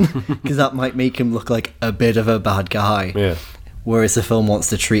someone, because that might make him look like a bit of a bad guy. Yeah. Whereas the film wants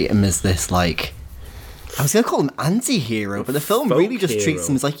to treat him as this, like, I was going to call him anti-hero, but the film folk really just hero. treats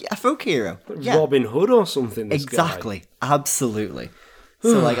him as, like, a folk hero. Yeah, Robin Hood or something, this exactly. guy. Absolutely.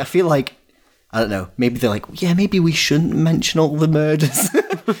 So, like, I feel like, I don't know, maybe they're like, yeah, maybe we shouldn't mention all the murders.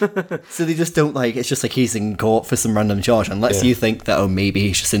 So they just don't, like, it's just like he's in court for some random charge, unless you think that, oh, maybe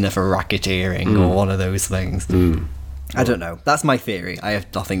he's just in there for racketeering or one of those things. I don't know. That's my theory. I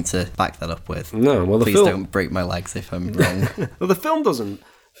have nothing to back that up with. No, well, Please don't break my legs if I'm wrong. Well, the film doesn't.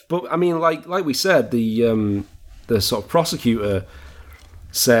 But I mean, like we said, the sort of prosecutor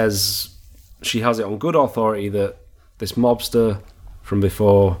says she has it on good authority that this mobster from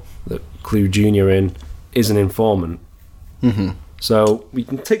before that Clue Junior in is an informant. Mm-hmm. So we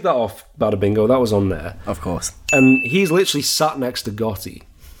can tick that off. Bada bingo. That was on there, Of course. and he's literally sat next to Gotti,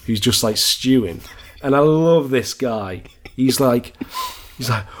 who's just like stewing. And I love this guy. He's like,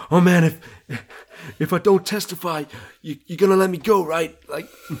 oh man, if I don't testify, you're gonna let me go, right? Like,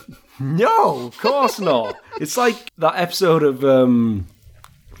 no, of course not. It's like that episode of The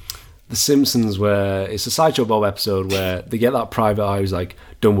Simpsons where it's a Sideshow Bob episode where they get that private eye who's like,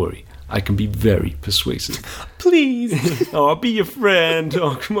 don't worry, I can be very persuasive. Please. Oh, I'll be your friend.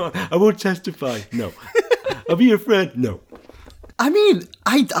 Oh, come on. I won't testify. No. I'll be your friend. No. I mean,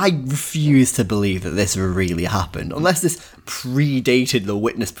 I refuse to believe that this really happened, unless this predated the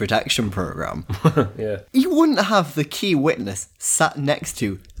witness protection program. Yeah. You wouldn't have the key witness sat next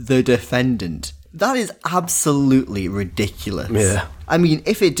to the defendant. That is absolutely ridiculous. Yeah. I mean,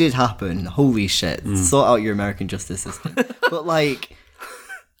 if it did happen, holy shit, sort out your American justice system. But like,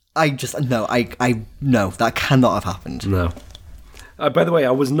 no, that cannot have happened. No. By the way,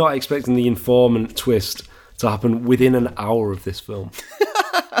 I was not expecting the informant twist to happen within an hour of this film.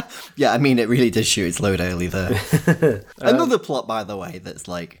 Yeah, I mean, it really did shoot its load early there. Another plot, by the way, that's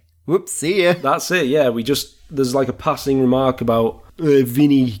like, whoops, see ya. That's it, yeah. There's like a passing remark about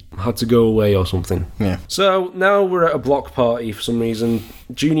Vinny had to go away or something. Yeah. So now we're at a block party for some reason.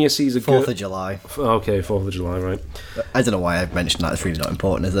 Junior sees a 4th of July. Okay, 4th of July, right. I don't know why I've mentioned that. It's really not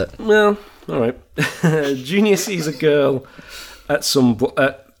important, is it? Well, alright. Junior sees a girl at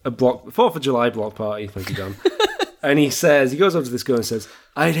a block 4th of July block party. Thank you, Dan. And he goes up to this girl and says,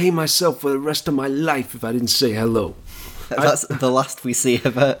 I'd hate myself for the rest of my life if I didn't say hello. That's the last we see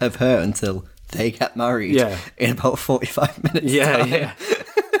of her until they get married in about 45 minutes. Yeah.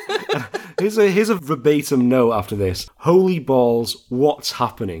 Here's a verbatim note after this. Holy balls, what's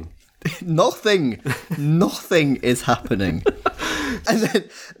happening? Nothing is happening. And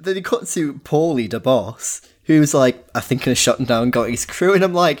then he cut to Paulie, the boss, who's like, I think of shutting down Gotti's crew, and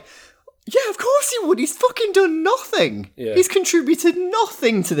I'm like, yeah, of course he would. He's fucking done nothing. Yeah. He's contributed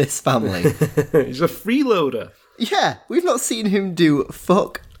nothing to this family. He's a freeloader. Yeah, we've not seen him do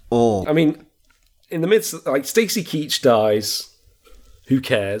fuck all. I mean, in the midst, like, Stacey Keach dies. Who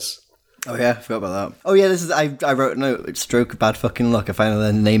cares? Oh yeah, I forgot about that. Oh yeah, I wrote a note, stroke of bad fucking luck. I found out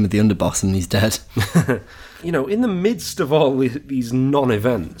the name of the underboss and he's dead. In the midst of all these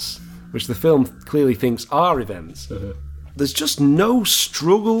non-events, which the film clearly thinks are events, there's just no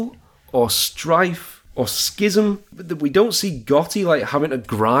struggle or strife or schism. We don't see Gotti like having to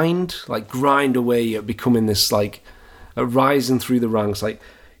grind away at becoming this like rising through the ranks. Like,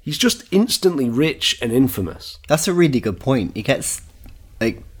 he's just instantly rich and infamous. That's a really good point. He gets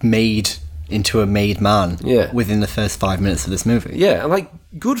like made into a made man within the first 5 minutes of this movie. Yeah, and like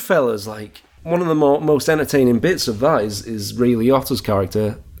Goodfellas, like one of the most entertaining bits of that is Ray Liotta's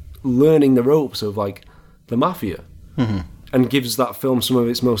character learning the ropes of like the mafia. Mm-hmm. And gives that film some of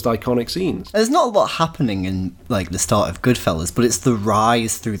its most iconic scenes. There's not a lot happening in like the start of Goodfellas, but it's the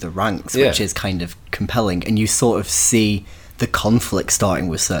rise through the ranks, which is kind of compelling. And you sort of see the conflict starting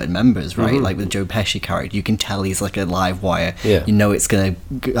with certain members, right? Mm-hmm. Like with Joe Pesci character, you can tell he's like a live wire. Yeah. You know it's gonna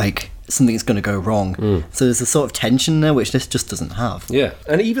something's gonna go wrong. So there's a sort of tension there which this just doesn't have. Yeah,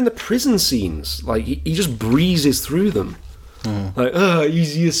 and even the prison scenes, like he just breezes through them. Like,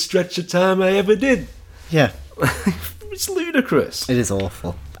 easiest stretch of time I ever did. Yeah. It's ludicrous. It is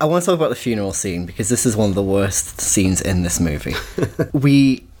awful. I want to talk about the funeral scene because this is one of the worst scenes in this movie.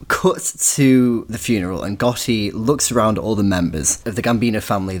 We cut to the funeral and Gotti looks around at all the members of the Gambino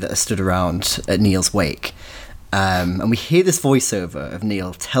family that are stood around at Neil's wake. And we hear this voiceover of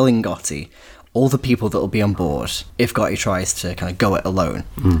Neil telling Gotti all the people that will be on board if Gotti tries to kind of go it alone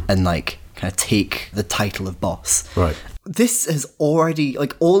and like kind of take the title of boss. Right. This has already,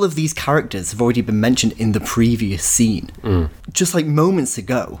 like, all of these characters have already been mentioned in the previous scene. Just like moments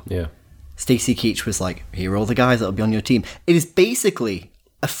ago. Yeah. Stacey Keach was like, here are all the guys that'll be on your team. It is basically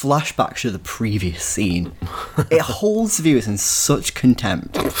a flashback to the previous scene. It holds viewers in such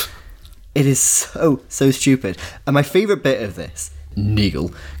contempt. It is so stupid. And my favourite bit of this,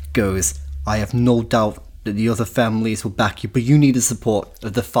 Neil goes, I have no doubt that the other families will back you, but you need the support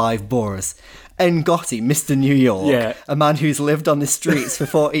of the 5 boroughs. And Gotti, Mr. New York, a man who's lived on the streets for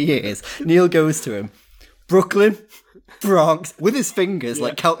 40 years, Neil goes to him, Brooklyn, Bronx, with his fingers,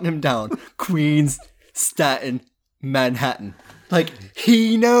 like counting them down, Queens, Staten, Manhattan. Like,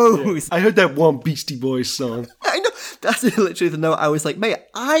 he knows. I heard that one Beastie Boys song. I know. That's literally the note. I was like, mate,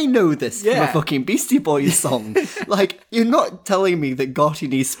 I know this from a fucking Beastie Boys song. Like, you're not telling me that Gotti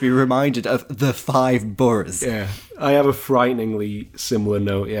needs to be reminded of the 5 boroughs. Yeah. I have a frighteningly similar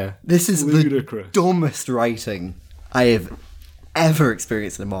note, yeah. This is ludicrous. The dumbest writing I have ever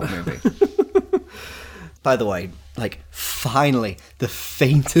experienced in a mob movie. By the way, like, finally, the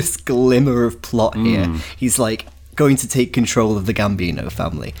faintest glimmer of plot here. He's like, going to take control of the Gambino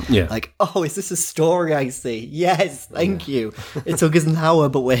family. Yeah. Like, oh, is this a story I see? Yes, thank you. It took us an hour,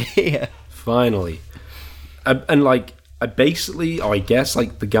 but we're here. Finally. And like, I guess,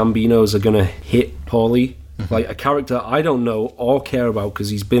 like, the Gambinos are going to hit Paulie. Like, a character I don't know or care about because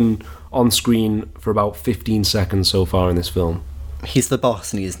he's been on screen for about 15 seconds so far in this film. He's the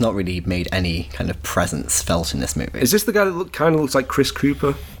boss and he's not really made any kind of presence felt in this movie. Is this the guy that kind of looks like Chris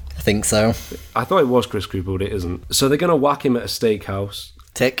Cooper? I think so. I thought it was Chris Cooper, but it isn't. So they're going to whack him at a steakhouse.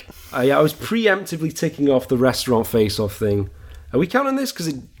 Tick. I was preemptively ticking off the restaurant face-off thing. Are we counting this? Because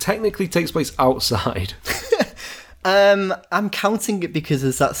it technically takes place outside. I'm counting it because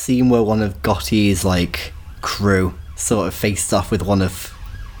there's that scene where one of Gotti's, like, crew sort of faced off with one of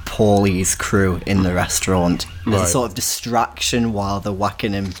Paulie's crew in the restaurant. There's a sort of distraction while they're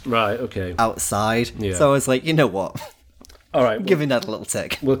whacking him outside. Yeah. So I was like, you know what? All right, giving that a little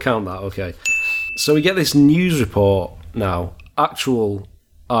tick. We'll count that, okay. So we get this news report now, actual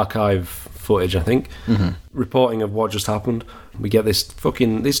archive footage, I think, reporting of what just happened. We get this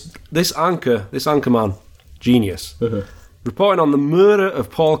fucking this anchor man, genius, reporting on the murder of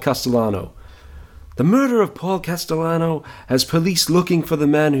Paul Castellano. The murder of Paul Castellano has police looking for the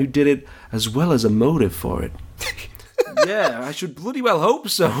man who did it, as well as a motive for it. Yeah, I should bloody well hope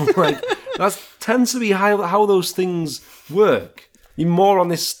so. Like, that tends to be how those things work. Even more on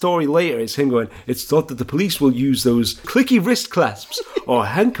this story later is him going, it's thought that the police will use those clicky wrist clasps, or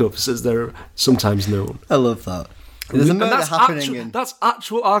handcuffs as they're sometimes known. I love that. There's a murder happening that's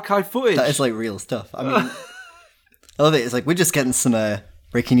actual archive footage. That is like real stuff. I mean, I love it. It's like, we're just getting some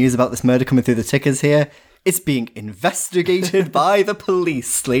breaking news about this murder coming through the tickers here. It's being investigated by the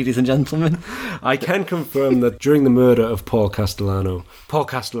police, ladies and gentlemen. I can confirm that during the murder of Paul Castellano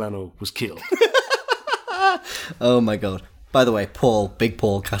was killed. Oh my god. By the way, Big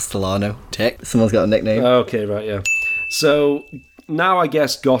Paul Castellano. Tick. Someone's got a nickname. Okay, right, yeah. So now I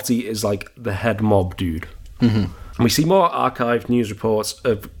guess Gotti is like the head mob dude. And we see more archived news reports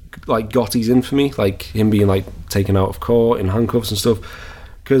of like Gotti's infamy, like him being like taken out of court in handcuffs and stuff.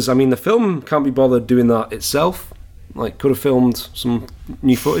 Because, I mean, the film can't be bothered doing that itself. Like, could have filmed some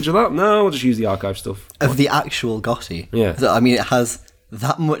new footage of that. No, we'll just use the archive stuff. Of the actual Gotti. Yeah. So, I mean, it has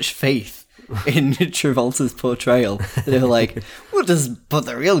that much faith in Travolta's portrayal. They were like, we'll just put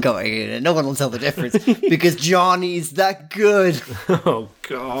the real Gotti in and no one will tell the difference because Johnny's that good. Oh,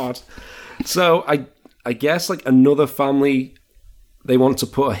 God. So, I guess, like, another family, they want to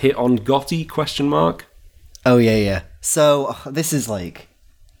put a hit on Gotti, ? Oh, yeah. So,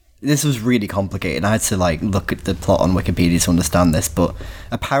 this was really complicated. I had to look at the plot on Wikipedia to understand this, but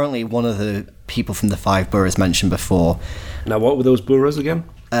apparently one of the people from the 5 boroughs mentioned before. Now, what were those boroughs again?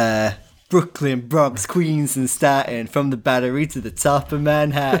 Brooklyn, Bronx, Queens, and Staten, from the Battery to the top of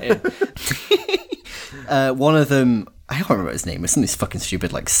Manhattan. One of them, I don't remember his name. It's something fucking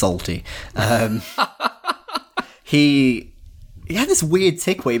stupid like Salty. He had this weird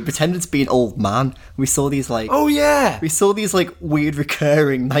tick where he pretended to be an old man. We saw these oh yeah, we saw these weird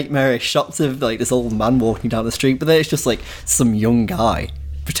recurring nightmarish shots of this old man walking down the street, but then it's just some young guy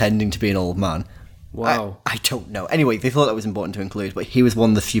pretending to be an old man. Wow. I don't know. Anyway, they thought that was important to include, but he was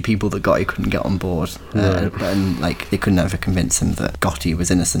one of the few people that Gotti couldn't get on board, and they could never convince him that Gotti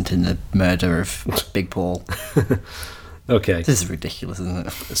was innocent in the murder of Big Paul. Okay, this is ridiculous, isn't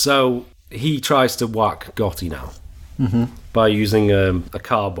it? So he tries to whack Gotti now. By using a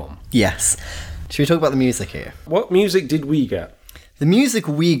car bomb. Yes. Should we talk about the music here? What music did we get? The music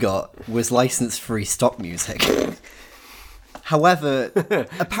we got was license-free stock music. However,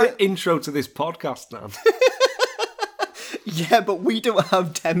 the intro to this podcast, man. Yeah, but we don't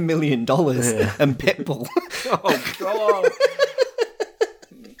have $10 million and Pitbull. Oh, God.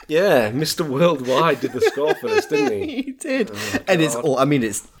 Yeah, Mr. Worldwide did the score for this, didn't he? He did. Oh, and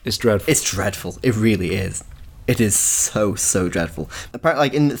it's dreadful. It's dreadful. It really is. It is so dreadful.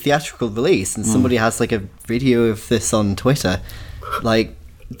 Apparently, in the theatrical release, and somebody has a video of this on Twitter,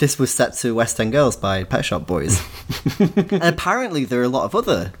 this was set to West End Girls by Pet Shop Boys. And apparently there are a lot of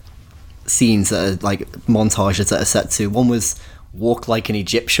other scenes that are montages that are set to. One was Walk Like an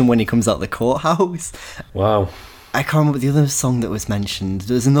Egyptian when he comes out of the courthouse. Wow. I can't remember the other song that was mentioned.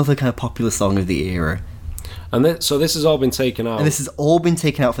 There was another kind of popular song of the era. And so this has all been taken out. And this has all been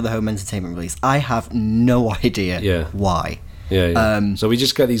taken out for the home entertainment release. I have no idea why. Yeah. So we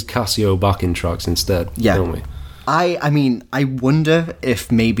just get these Casio backing tracks instead, don't we? I mean, I wonder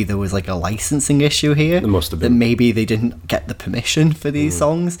if maybe there was a licensing issue here. There must have been. That maybe they didn't get the permission for these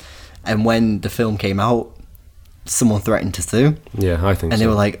songs. And when the film came out, someone threatened to sue. Yeah, I think so. And they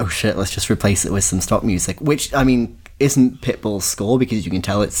were like, oh shit, let's just replace it with some stock music. Which, I mean, isn't Pitbull's score, because you can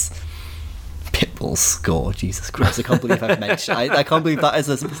tell it's Pitbull's score. Jesus Christ, I can't believe I've mentioned I can't believe that is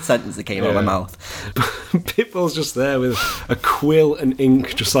a sentence that came out of my mouth. Pitbull's just there with a quill and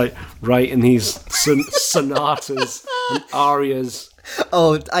ink, just writing these sonatas and arias.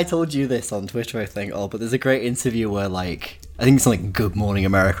 Oh, I told you this on Twitter, I think. But there's a great interview where I think it's on Good Morning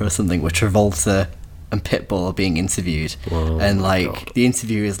America or something, where Travolta and Pitbull are being interviewed. Whoa, and the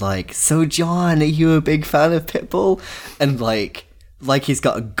interview is so John, are you a big fan of Pitbull? And he's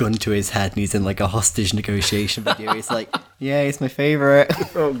got a gun to his head and he's in a hostage negotiation video. He's yeah, he's my favourite.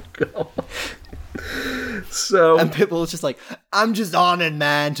 Oh, God. So... And Pitbull's just I'm just honoured,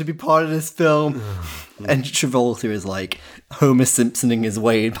 man, to be part of this film. And Travolta is Homer Simpsoning his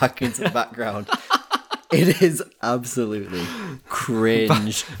way back into the background. It is absolutely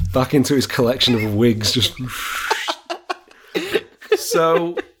cringe. Back into his collection of wigs, just...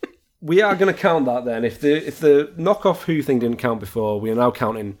 So... we are going to count that then. If the knockoff Who thing didn't count before, we are now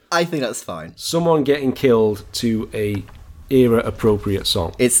counting I think that's fine. someone getting killed to a era-appropriate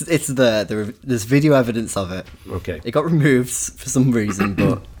song. It's there's video evidence of it. Okay. It got removed for some reason,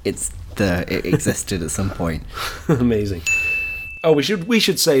 but it existed at some point. Amazing. Oh, we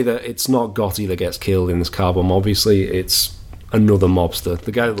should say that it's not Gotti that gets killed in this car bomb. Obviously, it's another mobster,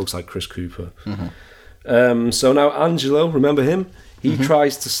 the guy that looks like Chris Cooper. So now Angelo, remember him? He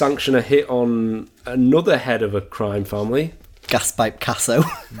tries to sanction a hit on another head of a crime family. Gaspipe Casso.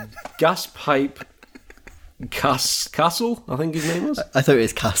 Gaspipe Castle, I think his name was. I thought it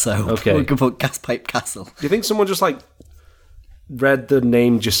was Casso. Okay. We could put Gaspipe Castle. Do you think someone just like read the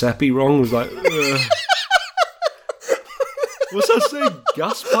name Giuseppe wrong? Was like, what's that say?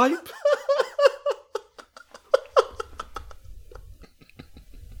 Gas pipe?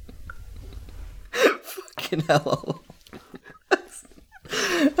 Fucking hell.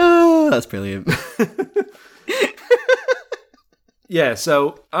 Oh, that's brilliant. Yeah,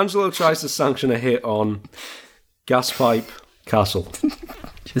 so Angelo tries to sanction a hit on Gaspipe Castle.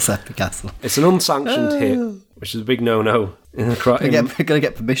 Giuseppe Castle. It's an unsanctioned hit, which is a big no-no. We're gonna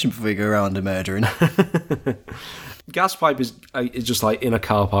get permission before we go around and murdering. Gaspipe is just like in a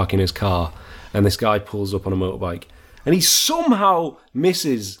car park in his car, and this guy pulls up on a motorbike, and he somehow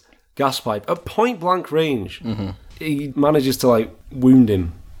misses Gaspipe at point-blank range. He manages to like wound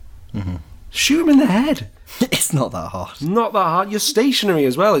him. Shoot him in the head. It's not that hard. Not that hard. You're stationary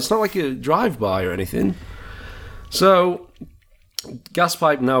as well. It's not like a drive-by or anything. So,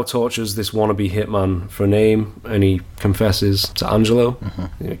 Gaspipe now tortures this wannabe hitman for a name, and he confesses to Angelo.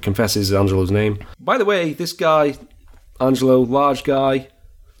 He confesses Angelo's name. By the way, this guy, Angelo, large guy,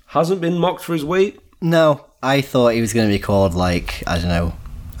 hasn't been mocked for his weight. No, I thought he was going to be called, like, I don't know,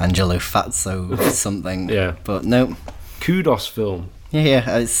 Angelo Fatso or something. Yeah. But no. Kudos film.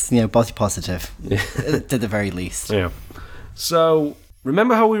 Yeah, it's, body positive. At the very least. Yeah. So,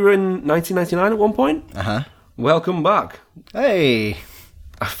 remember how we were in 1999 at one point? Uh-huh. Welcome back. Hey!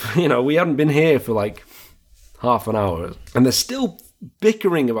 We hadn't been here for like half an hour, and they're still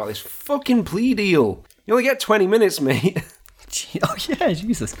bickering about this fucking plea deal. You only get 20 minutes, mate. Oh, yeah,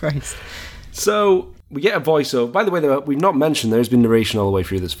 Jesus Christ. So, we get a voiceover. By the way, we've not mentioned there's been narration all the way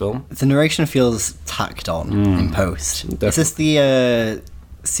through this film. The narration feels tacked on in post. Definitely. Is this the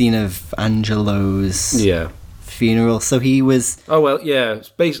scene of Angelo's funeral? So he was... Oh, well, yeah.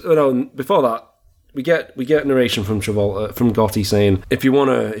 Before that, we get narration from Gotti saying, if you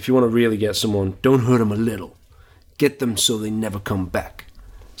wanna really get someone, don't hurt them a little. Get them so they never come back.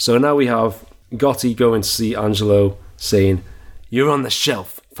 So now we have Gotti going to see Angelo saying, you're on the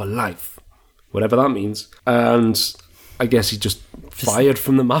shelf for life. Whatever that means. And I guess he just fired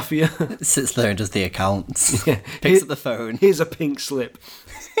from the mafia. Sits there and does the accounts. Yeah. Picks up the phone. Here's a pink slip.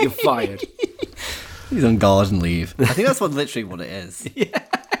 You're fired. He's on garden leave. I think that's literally what it is. Yeah.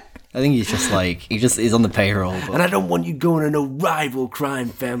 I think he's just like, he's on the payroll. But... And I don't want you going to no rival crime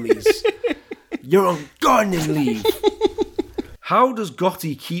families. You're on gardening leave. How does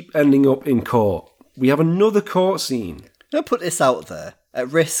Gotti keep ending up in court? We have another court scene. I'll put this out there. At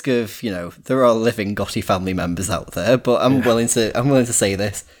risk of, there are living Gotti family members out there, but I'm willing to say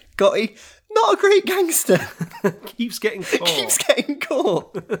this. Gotti, not a great gangster. Keeps getting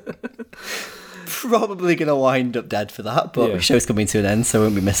caught. Probably going to wind up dead for that, but the show's coming to an end, so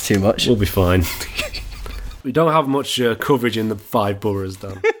won't be missed too much. We'll be fine. We don't have much coverage in the 5 boroughs,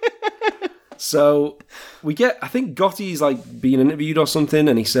 Dan. So, I think Gotti's like being interviewed or something,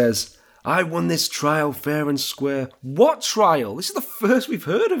 and he says... I won this trial fair and square. What trial? This is the first we've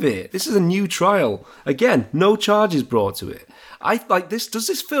heard of it. This is a new trial. Again, no charges brought to it. I like this. Does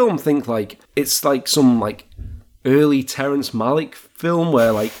this film think like it's like some like early Terrence Malick film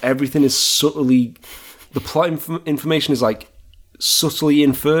where like everything is subtly, the plot information is like subtly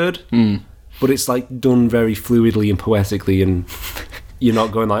inferred, but it's like done very fluidly and poetically, and you're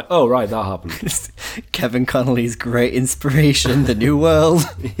not going like, oh right, that happened. Kevin Connolly's great inspiration, The New World.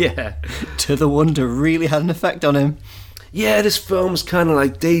 Yeah. To the Wonder really had an effect on him. Yeah, this film's kind of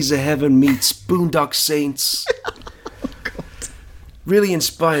like Days of Heaven meets Boondock Saints. Oh, God. Really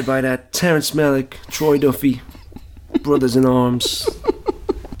inspired by that Terrence Malick, Troy Duffy, Brothers in Arms.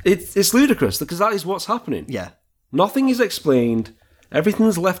 It's ludicrous because that is what's happening. Yeah. Nothing is explained.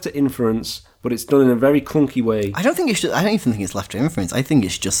 Everything's left to inference, but it's done in a very clunky way. I don't even think it's left to inference. I think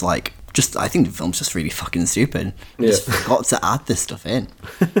it's just like... I think the film's just really fucking stupid. They just forgot to add this stuff in.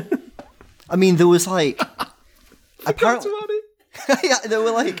 I mean, there was like... apparently... Yeah, there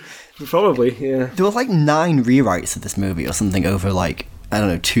were like... Probably, yeah. There were like 9 rewrites of this movie or something over like I don't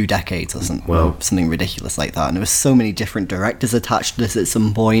know, 2 decades or something, Wow. or something ridiculous like that. And there were so many different directors attached to this at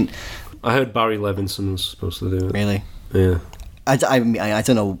some point. I heard Barry Levinson was supposed to do it. Really? Yeah. I mean, I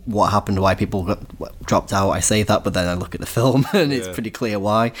don't know what happened, why people dropped out. I say that, but then I look at the film and it's pretty clear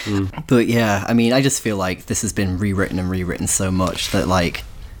why. But yeah, I mean, I just feel like this has been rewritten and rewritten so much that, like,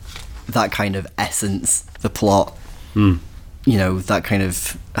 that kind of essence, the plot, you know, that kind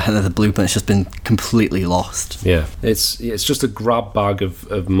of the blueprint's just been completely lost. Yeah. It's just a grab bag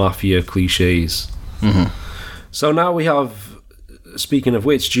of mafia cliches. So now we have, speaking of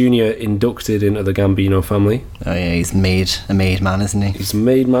which, Junior inducted into the Gambino family. Oh yeah, he's a made man, isn't he? He's a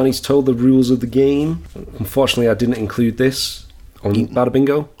made man. He's told the rules of the game. Unfortunately, I didn't include this on Bada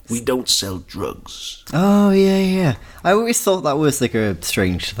Bingo. We don't sell drugs. Oh yeah. I always thought that was like a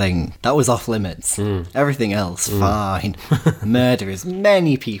strange thing. That was off limits. Everything else, fine. Murder as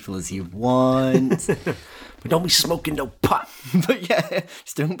many people as you want. But don't be smoking no pot. But yeah,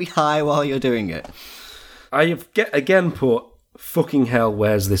 just don't be high while you're doing it. I have again put, fucking hell,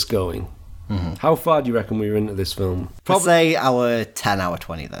 where's this going? How far do you reckon we were into this film? Probably say hour 10, hour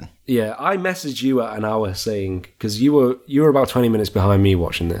 20 then. Yeah, I messaged you at an hour saying, because you were about 20 minutes behind me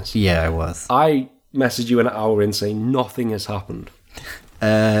watching this. Yeah, I was. I messaged you an hour in saying nothing has happened.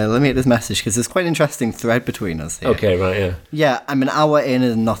 Let me get this message, because there's quite an interesting thread between us here. Okay, right, yeah. Yeah, I'm an hour in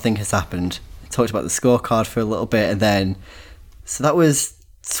and nothing has happened. I talked about the scorecard for a little bit, and then... So that was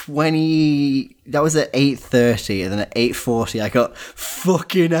that was at 8:30, and then at 8:40 I got,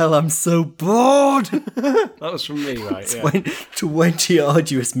 fucking hell, I'm so bored. That was from me, right? Yeah. 20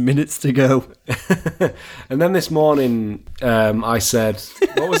 arduous minutes to go. And then this morning, I said,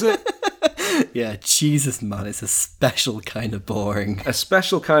 what was it? Yeah, Jesus, man, it's a special kind of boring. A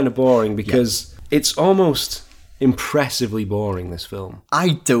special kind of boring, because it's almost impressively boring, this film.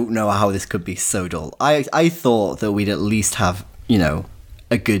 I don't know how this could be so dull. I thought that we'd at least have, you know,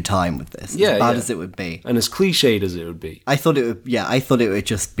 a good time with this, as bad as it would be, and as cliched as it would be. I thought it would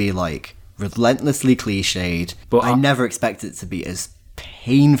just be like relentlessly cliched, but I never expected it to be as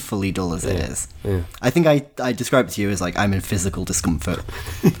painfully dull as it is. Yeah. I think I described it to you as like, I'm in physical discomfort.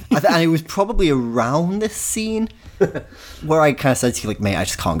 And it was probably around this scene where I kind of said to you, like, mate, I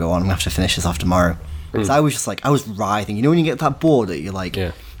just can't go on, I'm gonna have to finish this off tomorrow. So I was just like, I was writhing, you know when you get that bored that you're like,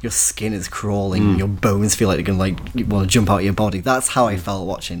 your skin is crawling, your bones feel like they're gonna, like, you want to jump out of your body. That's how I felt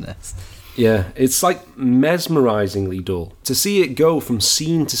watching this. Yeah, it's like mesmerizingly dull. To see it go from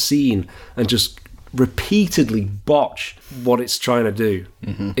scene to scene and just repeatedly botch what it's trying to do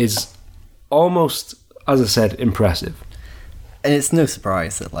is almost, as I said, impressive. And it's no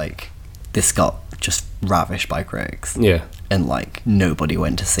surprise that, like, this got just ravished by critics. Yeah. And, like, nobody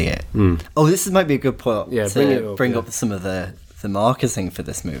went to see it. Oh, this might be a good point to bring up some of the marketing for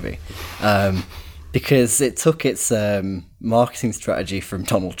this movie. Because it took its marketing strategy from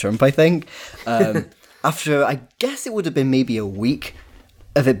Donald Trump, I think. After, I guess it would have been maybe a week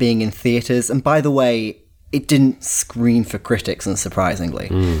of it being in theatres. And by the way, it didn't screen for critics,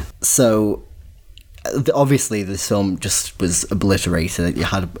 unsurprisingly. So, obviously, this film just was obliterated. It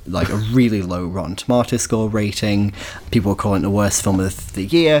had, like, a really low Rotten Tomato score rating. People were calling it the worst film of the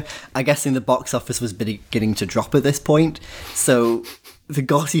year. I'm guessing the box office was beginning to drop at this point. So, the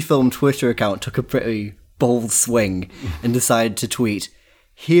Gotti Film Twitter account took a pretty bold swing and decided to tweet,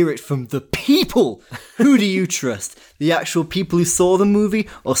 "Hear it from the people! Who do you trust? The actual people who saw the movie,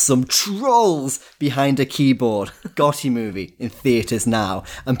 or some trolls behind a keyboard? Gotti movie in theatres now."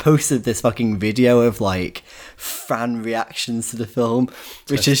 And posted this fucking video of, like, fan reactions to the film,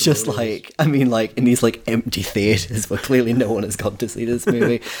 which is just like, I mean, like, in these, like, empty theatres where clearly no one has gone to see this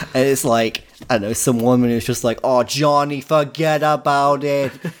movie. And it's like, I don't know, some woman who's just like, "Oh, Johnny, forget about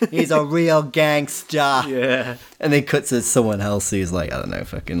it. He's a real gangster." Yeah. And they cut to someone else who's like, I don't know,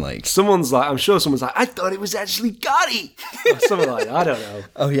 fucking like... I'm sure someone's like, "I thought it was actually Gotti." Or something like that, I don't know.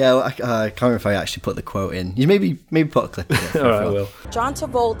 Oh yeah, well, I can't remember if I actually put the quote in. You maybe put a clip in it. All right, I will. John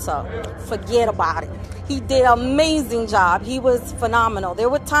Travolta, forget about it. He did an amazing job. He was phenomenal. There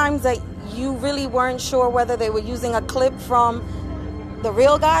were times that you really weren't sure whether they were using a clip from the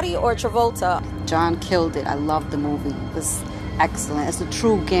real Gotti or Travolta. John killed it. I loved the movie. It was excellent. It's a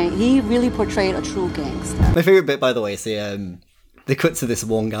true gang. He really portrayed a true gangster. My favourite bit, by the way, is they cut to this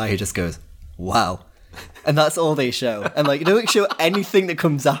one guy who just goes, "Wow." And that's all they show. And, like, they don't show anything that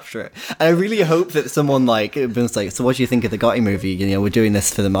comes after it. And I really hope that someone, like, was like, "So what do you think of the Gotti movie? You know, we're doing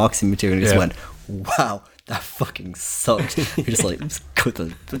this for the marketing material." And he just went, "Wow, that fucking sucked." You're just like, let's cut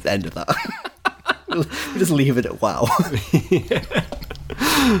the end of that. We'll just leave it at wow.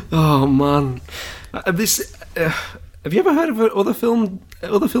 Oh, man. Have you ever heard of other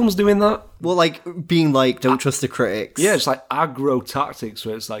films doing that? Well, like, being like, don't trust the critics. Yeah, it's like aggro tactics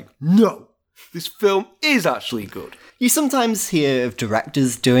where it's like, no, this film is actually good. You sometimes hear of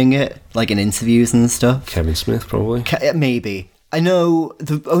directors doing it, like in interviews and stuff. Kevin Smith, probably. Maybe. I know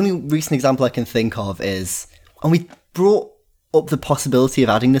the only recent example I can think of is, and we brought up the possibility of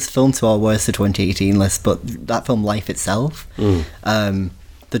adding this film to our Worst of 2018 list, but that film, Life Itself, the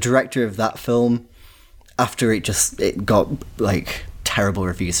director of that film, after it got like terrible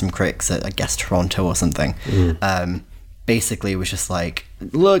reviews from critics at, I guess, Toronto or something, basically was just like,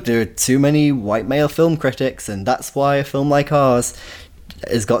 look, there are too many white male film critics, and that's why a film like ours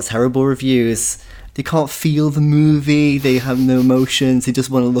has got terrible reviews. They can't feel the movie, they have no emotions, they just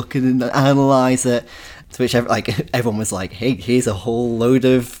want to look at it and analyse it. To which everyone was like, hey, here's a whole load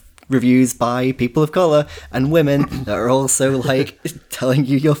of reviews by people of colour and women that are also like telling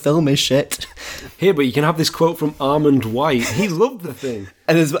you your film is shit. Here, but you can have this quote from Armand White. He loved the thing.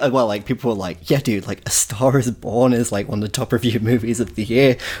 And as well, like, people were like, yeah, dude, like, A Star is Born is like one of the top reviewed movies of the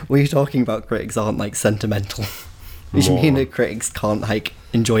year. What are you talking about? Critics aren't like sentimental. Which mean that critics can't like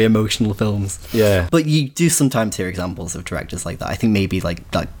enjoy emotional films. Yeah. But you do sometimes hear examples of directors like that. I think maybe like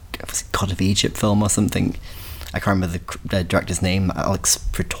that was it God of Egypt film or something. I can't remember the director's name, Alex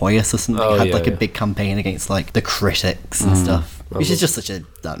Protoyas or something. Had a big campaign against like the critics and stuff. Which is just such a, I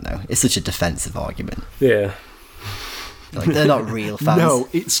don't know, it's such a defensive argument. Yeah. Like, they're not real fans. No,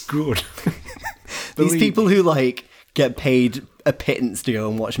 it's good. These people who like get paid a pittance to go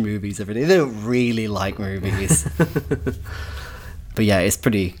and watch movies every day, they don't really like movies. But yeah, it's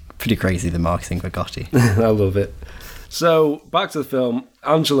pretty crazy, the marketing for Gotti. I love it. So, back to the film.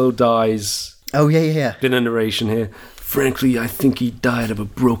 Angelo dies. Oh, yeah. Bit of narration here. Frankly, I think he died of a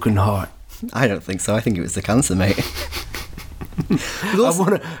broken heart. I don't think so. I think it was the cancer, mate.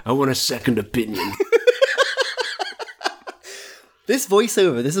 I want a second opinion. This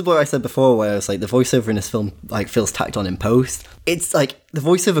voiceover, this is what I said before, where it's like the voiceover in this film like feels tacked on in post. It's like the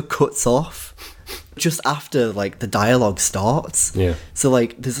voiceover cuts off just after like the dialogue starts. Yeah. So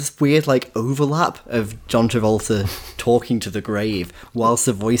like there's this weird like overlap of John Travolta talking to the grave whilst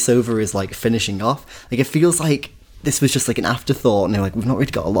the voiceover is like finishing off. Like it feels like this was just like an afterthought, and they're like, we've not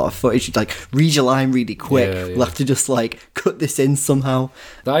really got a lot of footage. Like, read your line really quick. Yeah. We'll have to just like cut this in somehow.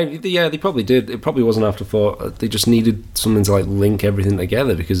 They probably did. It probably was an afterthought. They just needed something to like link everything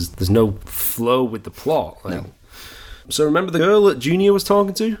together because there's no flow with the plot. Like, no. So remember the girl that Junior was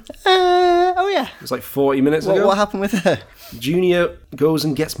talking to? Oh yeah. It was like 40 minutes ago. What happened with her? Junior goes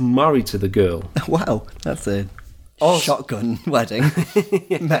and gets married to the girl. Wow, that's a shotgun wedding.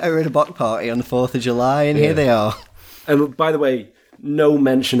 Met her at a block party on the 4th of July, and here they are. And by the way, no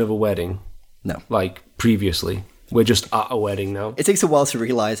mention of a wedding. No. Like previously. We're just at a wedding now. It takes a while to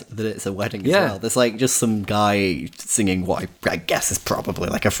realise that it's a wedding as well. There's like just some guy singing what I guess is probably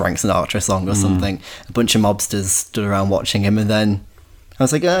like a Frank Sinatra song or something. A bunch of mobsters stood around watching him, and then I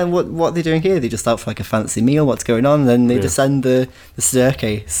was like, what are they doing here? They just out for like a fancy meal, what's going on? And then they descend the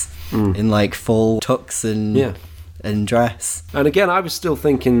staircase in like full tux and dress. And again, I was still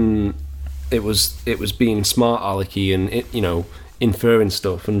thinking it was being smart alecky and it, inferring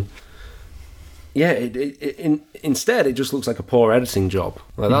stuff, and instead it just looks like a poor editing job.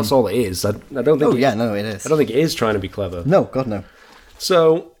 Like that's all it is. I don't think. It is. I don't think it is trying to be clever. No, God no.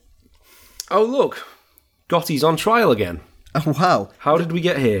 So, look, Gotti's on trial again. Oh wow! How did we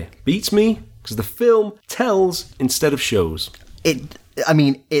get here? Beats me because the film tells instead of shows. It at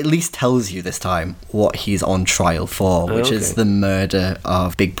least tells you this time what he's on trial for, which is the murder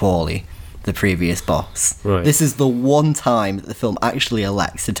of Big Paulie, the previous boss. Right. This is the one time that the film actually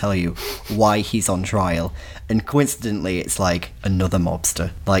elects to tell you why he's on trial, and coincidentally it's like another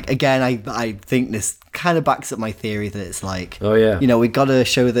mobster. Like, again, I think this kind of backs up my theory that it's like, we gotta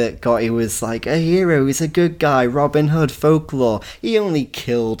show that Gotti was like a hero, he's a good guy, Robin Hood, folklore, he only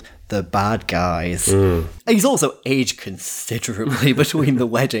killed the bad guys. And he's also aged considerably between the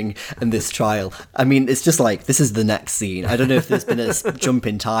wedding and this trial. I mean, it's just like, this is the next scene. I don't know if there's been a jump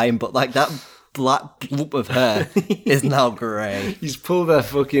in time, but like that black whoop of hair is now grey. He's pulled a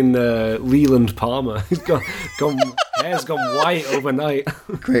fucking Leland Palmer. He's hair's gone white overnight.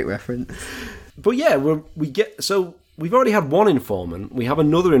 Great reference. But yeah, we've already had one informant. We have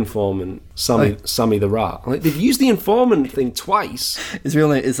another informant, Sammy the Rat. Like, they've used the informant thing twice. His real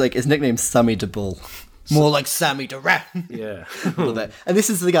name is like, his nickname's Sammy the Bull. More like Sammy the Rat. Yeah. And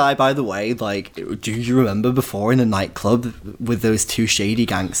this is the guy, by the way, like, do you remember before in a nightclub with those two shady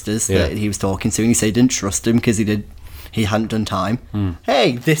gangsters that he was talking to, and he said he didn't trust him because he hadn't done time?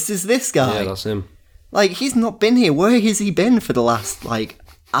 Hey, this is this guy. Yeah, that's him. Like, he's not been here. Where has he been for the last, like,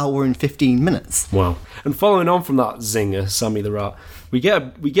 hour and 15 minutes. Wow. And following on from that zinger, Sammy the Rat, we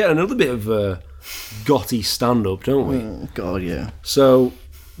get another bit of Gotti stand-up, don't we? Oh, God, yeah. So,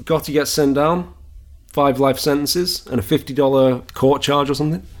 Gotti gets sent down, 5 life sentences, and a $50 court charge or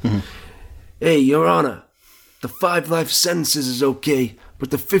something. Mm-hmm. Hey, Your Honor, the 5 life sentences is okay,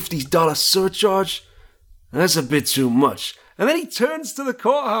 but the $50 surcharge, that's a bit too much. And then he turns to the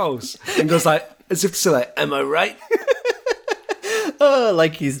courthouse and goes like, as if to say like, am I right? Oh,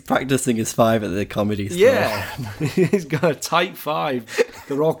 like he's practicing his 5 at the comedy store. Yeah. He's got a tight 5.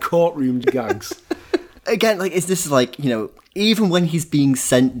 They're all courtroom gags. Again, like, is this like, you know, even when he's being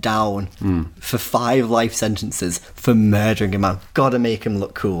sent down for 5 life sentences for murdering a man, gotta make him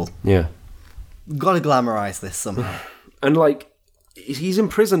look cool. Yeah. Gotta glamorize this somehow. And like, he's in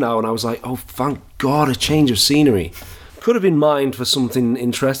prison now, and I was like, oh, thank God, a change of scenery. Could have been mined for something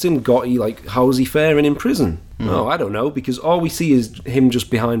interesting. Gotti, like, how's he faring in prison? No, I don't know, because all we see is him just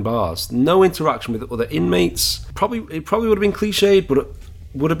behind bars. No interaction with other inmates. It probably would have been cliched, but it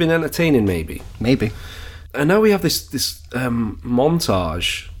would have been entertaining, maybe. Maybe. And now we have this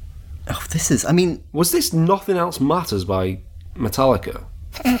montage. Oh, this is, I mean... Was this Nothing Else Matters by Metallica?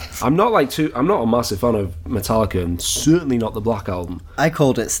 I'm not a massive fan of Metallica, and certainly not the Black Album. I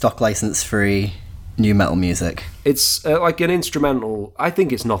called it stock license free new metal music. It's like an instrumental. I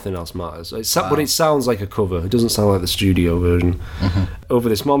think it's Nothing Else Matters. But it sounds like a cover. It doesn't sound like the studio version. Over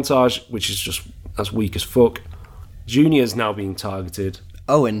this montage, which is just that's weak as fuck. Junior's now being targeted.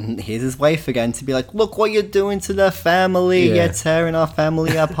 Oh, and here's his wife again to be like, look what you're doing to the family. Yeah. You're tearing our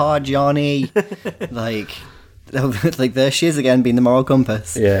family apart, Johnny. like there she is again, being the moral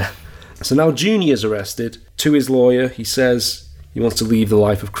compass. Yeah. So now Junior's arrested. To his lawyer, he says he wants to leave the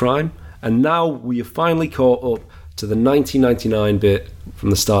life of crime. And now we have finally caught up to the 1999 bit from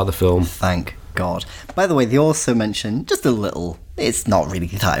the start of the film. Thank God. By the way, they also mention just a little, it's not really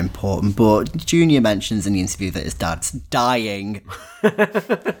that important, but Junior mentions in the interview that his dad's dying.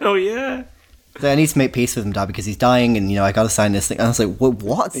 Oh, yeah. So I need to make peace with him, Dad, because he's dying, and, you know, I gotta sign this thing. And I was like,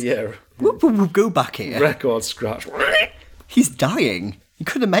 what? Yeah. Go back here. Record scratch. He's dying. You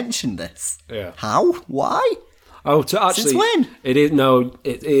could have mentioned this. Yeah. How? Why? Oh, to actually... Since when? It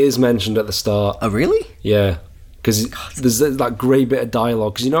is mentioned at the start. Oh, really? Yeah. Because there's that great bit of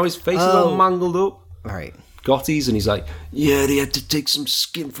dialogue. Because, you know, his face is all mangled up. Right. Gotti's, and he's like, yeah, they had to take some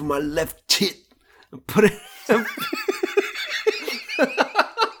skin from my left tit and put it...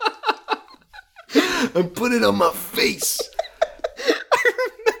 and put it on my face.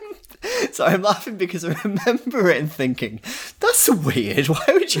 So I'm laughing because I remember it and thinking, that's weird. Why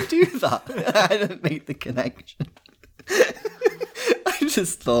would you do that? I didn't make the connection. I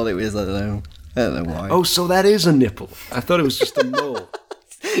just thought it was, I don't know why. Oh, so that is a nipple. I thought it was just a mole.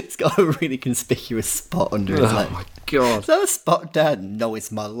 It's got a really conspicuous spot under his leg. Oh my God. Is that a spot, Dad? No,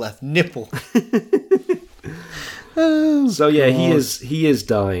 it's my left nipple. So yeah, he is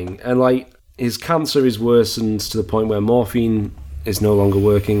dying, and like his cancer is worsened to the point where morphine is no longer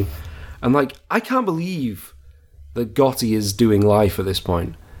working. And like, I can't believe that Gotti is doing life at this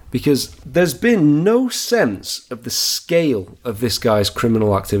point, because there's been no sense of the scale of this guy's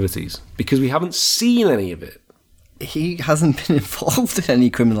criminal activities, because we haven't seen any of it. He hasn't been involved in any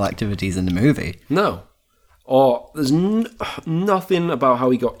criminal activities in the movie. No. Or there's nothing about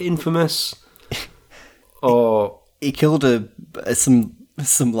how he got infamous, or... He killed some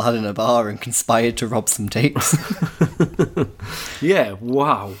lad in a bar and conspired to rob some tapes. Yeah,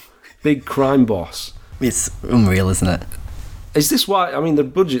 wow. Big crime boss. It's unreal, isn't it? Is this why? I mean, the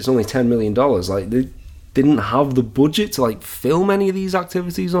budget's only $10 million. Like, they didn't have the budget to like film any of these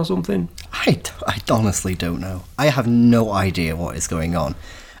activities or something. I honestly don't know. I have no idea what is going on.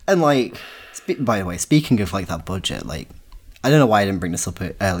 And like, by the way, speaking of like that budget, like, I don't know why I didn't bring this up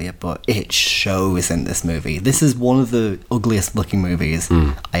earlier, but it shows in this movie. This is one of the ugliest looking movies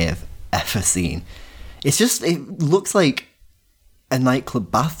I have ever seen. It's just, it looks like a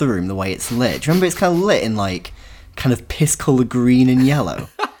nightclub bathroom the way it's lit. Do you remember it's kind of lit in like kind of piss colour green and yellow?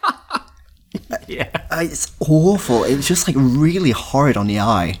 Yeah. It's awful. It's just like really horrid on the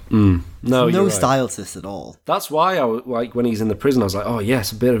eye. No, you're right. style to this at all. That's why I was, like, when he's in the prison, I was like, oh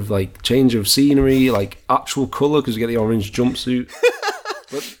yes, a bit of like change of scenery, like actual colour, because you get the orange jumpsuit.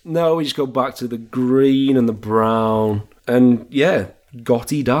 But no, we just go back to the green and the brown, and yeah,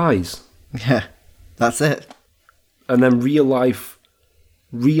 Gotti dies. Yeah, that's it. And then real life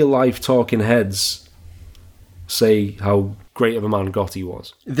talking heads say how great of a man Gotti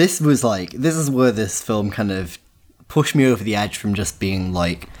was. This is where this film kind of pushed me over the edge from just being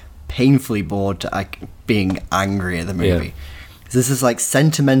like painfully bored to like being angry at the movie. There's this like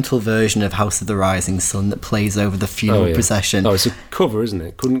sentimental version of House of the Rising Sun that plays over the funeral procession. Oh, it's a cover, isn't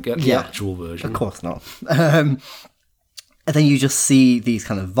it? Couldn't get the actual version. Of course not. And then you just see these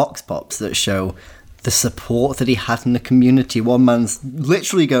kind of vox pops that show the support that he had in the community. One man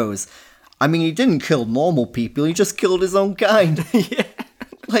literally goes, I mean, he didn't kill normal people, he just killed his own kind. Yeah.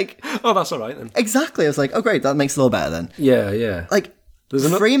 Like, oh, that's all right then. Exactly. I was like, oh, great, that makes it a little better then. Yeah. Like,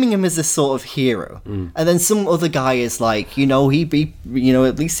 framing him as this sort of hero, and then some other guy is like,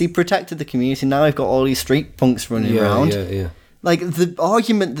 at least he protected the community. Now I've got all these street punks running around. Yeah. Like, the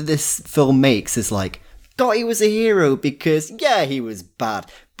argument that this film makes is like, Gotti was a hero because, he was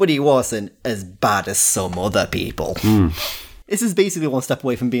bad, but he wasn't as bad as some other people. This is basically one step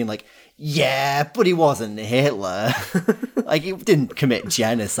away from being like, yeah, but he wasn't Hitler. Like, he didn't commit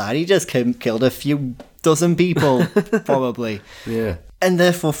genocide. He just killed a few dozen people, probably. Yeah. And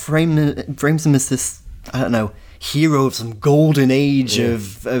therefore frames him as this, I don't know, hero of some golden age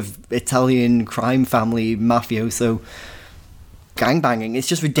of Italian crime family, mafioso gangbanging. It's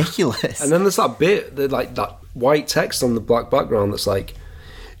just ridiculous. And then there's that bit, that white text on the black background that's like,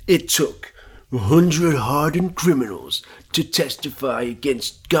 it took 100 hardened criminals to testify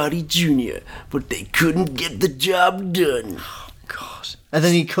against Gotti Jr., but they couldn't get the job done. Oh, God. And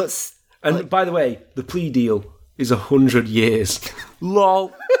then he cuts... And by the way, the plea deal is 100 years.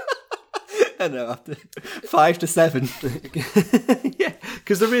 Lol. I know, after 5 to 7. Yeah,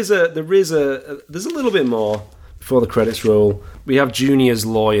 because there's a little bit more before the credits roll. We have Junior's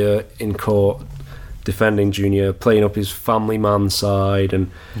lawyer in court defending Junior, playing up his family man side,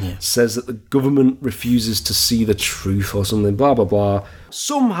 and says that the government refuses to see the truth or something, blah, blah, blah.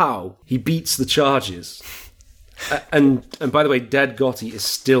 Somehow, he beats the charges. And by the way, Dead Gotti is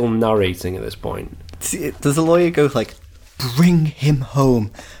still narrating at this point. Does the lawyer go like, bring him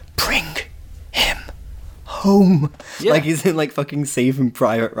home, bring him home? Yeah. Like he's in like fucking Saving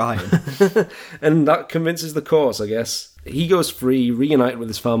Private Ryan. And that convinces the courts, I guess. He goes free, reunited with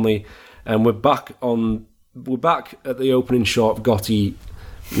his family, and we're back at the opening shot of Gotti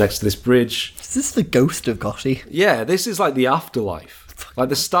next to this bridge. Is this the ghost of Gotti? Yeah, this is like the afterlife. Like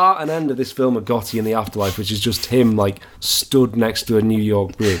the start and end of this film are Gotti in the afterlife, which is just him like stood next to a New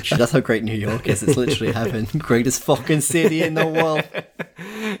York bridge. That's how great New York is. It's literally heaven. Greatest fucking city in the world.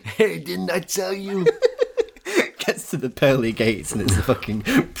 Hey, didn't I tell you? Gets to the pearly gates and it's the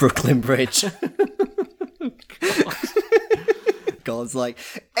fucking Brooklyn Bridge. God's like,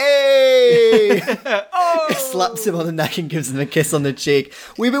 hey! Slaps him on the neck and gives him a kiss on the cheek.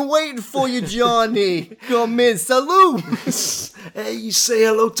 We've been waiting for you, Johnny. Come in, salute! Hey, you say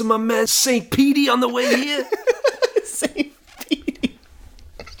hello to my man St. Petey on the way here? St. Petey.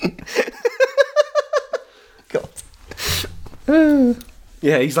 God.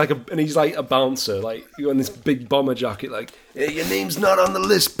 Yeah, he's like a bouncer, like in this big bomber jacket, like, hey, your name's not on the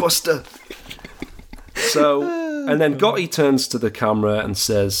list, Buster. So, and then Gotti turns to the camera and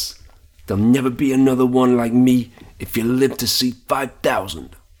says, there'll never be another one like me if you live to see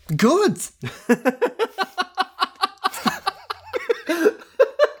 5,000. Good.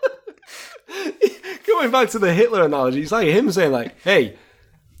 Going back to the Hitler analogy, it's like him saying like, hey,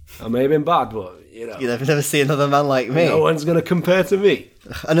 I may have been bad, but, you'll never see another man like me. No one's going to compare to me.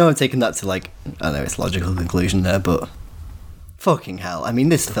 I know I'm taking that to like, I know it's logical conclusion there, but fucking hell. I mean,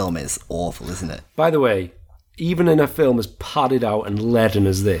 this film is awful, isn't it? By the way, even in a film as padded out and leaden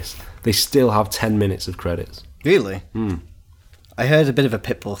as this, they still have 10 minutes of credits. Really? I heard a bit of a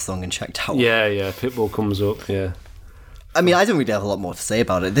Pitbull song and checked out. Yeah, Pitbull comes up, yeah. I mean, I don't really have a lot more to say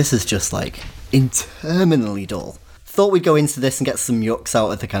about it. This is just like interminably dull. Thought we'd go into this and get some yucks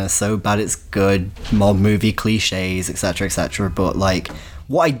out of the kind of so bad it's good mob movie cliches, etc., but like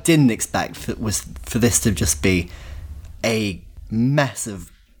what I didn't expect was for this to just be a mess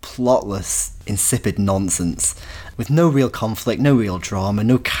of plotless, insipid nonsense with no real conflict, no real drama,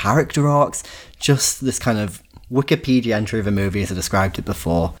 no character arcs, just this kind of Wikipedia entry of a movie as I described it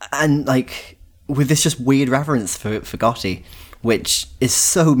before, and like with this just weird reverence for Gotti, which is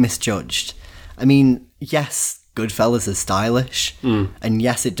so misjudged. I mean, yes, Goodfellas is stylish, and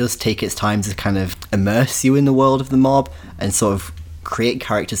yes, it does take its time to kind of immerse you in the world of the mob and sort of create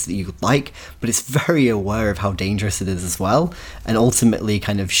characters that you like, but it's very aware of how dangerous it is as well, and ultimately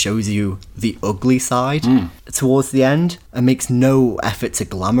kind of shows you the ugly side towards the end and makes no effort to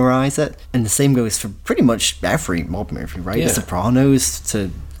glamorize it. And the same goes for pretty much every mob movie, right? Yeah. The Sopranos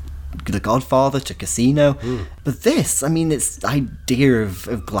to The Godfather to Casino. But this, I mean, it's idea of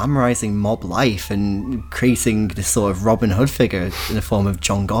glamorizing mob life and creating this sort of Robin Hood figure in the form of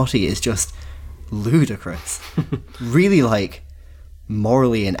John Gotti is just ludicrous. Really, like,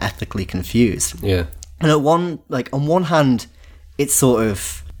 morally and ethically confused. Yeah. And on one hand, it's sort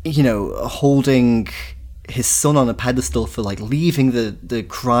of, holding his son on a pedestal for like leaving the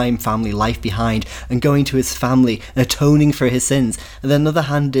crime family life behind and going to his family and atoning for his sins. And then on the other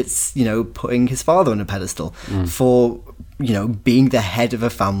hand, it's, putting his father on a pedestal for, being the head of a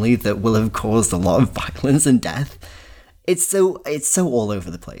family that will have caused a lot of violence and death. It's so all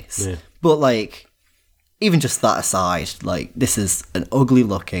over the place. Yeah. But like, even just that aside, like, this is an ugly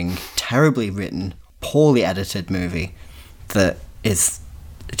looking, terribly written, poorly edited movie that is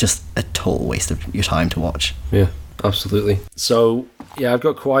just a total waste of your time to watch. Yeah, absolutely. So, yeah, I've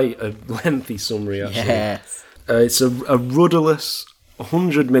got quite a lengthy summary, actually. Yes. It's a rudderless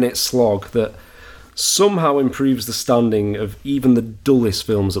 100-minute slog that somehow improves the standing of even the dullest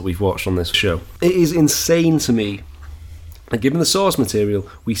films that we've watched on this show. It is insane to me that given the source material,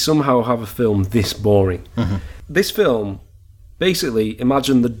 we somehow have a film this boring. Mm-hmm. This film, basically,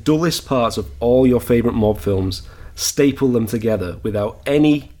 imagine the dullest parts of all your favourite mob films, staple them together without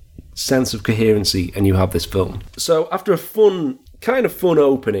any sense of coherency, and you have this film. So after a kind of fun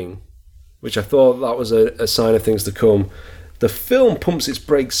opening, which I thought that was a sign of things to come, the film pumps its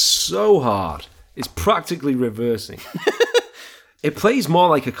brakes so hard, it's practically reversing. It plays more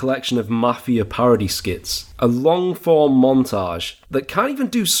like a collection of mafia parody skits, a long-form montage that can't even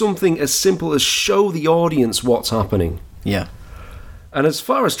do something as simple as show the audience what's happening. Yeah. And as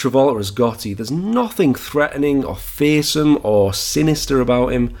far as Travolta as Gotti, there's nothing threatening or fearsome or sinister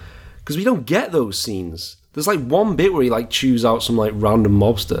about him, because we don't get those scenes. There's like one bit where he like chews out some like random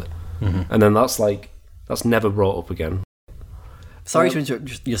mobster, and then that's never brought up again. Sorry to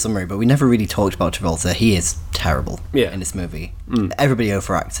interrupt your summary, but we never really talked about Travolta. He is terrible in this movie. Everybody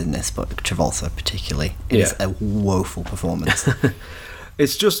overacts in this, but Travolta particularly. It is a woeful performance.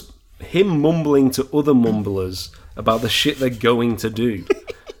 It's just him mumbling to other mumblers about the shit they're going to do.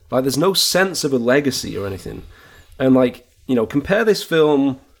 Like, there's no sense of a legacy or anything. And like, compare this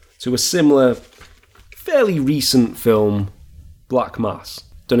film to a similar, fairly recent film, Black Mass.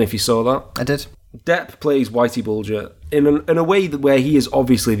 Don't know if you saw that. I did. Depp plays Whitey Bulger in a way where he is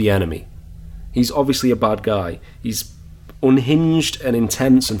obviously the enemy. He's obviously a bad guy. He's unhinged and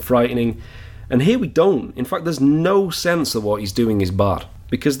intense and frightening. And here we don't. In fact, there's no sense that what he's doing is bad,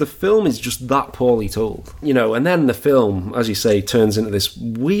 because the film is just that poorly told. And then the film, as you say, turns into this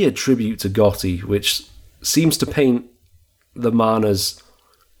weird tribute to Gotti, which seems to paint the man as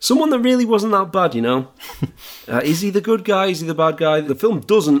someone that really wasn't that bad, Is he the good guy? Is he the bad guy? The film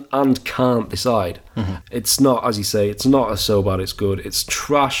doesn't and can't decide. Mm-hmm. It's not, as you say, it's not so bad it's good. It's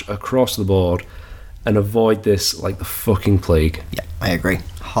trash across the board, and avoid this like the fucking plague. Yeah, I agree.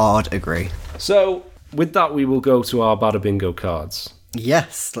 Hard agree. So, with that, we will go to our Bada Bingo cards.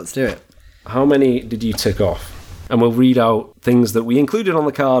 Yes, let's do it. How many did you tick off? And we'll read out things that we included on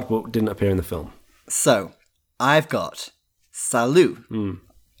the card but didn't appear in the film. So, I've got Salut.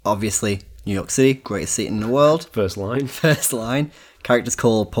 Obviously, New York City, greatest city in the world. First line. Characters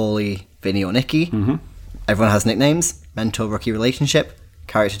called Paulie, Vinny, or Nicky. Mm-hmm. Everyone has nicknames. Mentor-rookie relationship.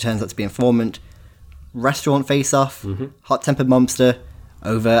 Character turns out to be informant. Restaurant face-off. Mm-hmm. Hot-tempered mobster.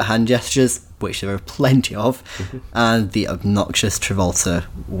 Overt hand gestures, which there are plenty of. Mm-hmm. And the obnoxious Travolta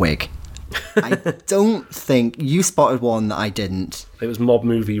wig. I don't think... You spotted one that I didn't. It was mob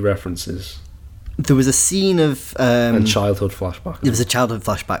movie references. There was a scene of... and childhood flashback. There was a childhood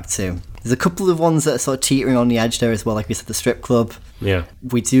flashback too. There's a couple of ones that are sort of teetering on the edge there as well, like we said, the strip club. Yeah.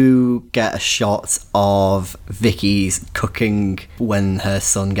 We do get a shot of Vicky's cooking when her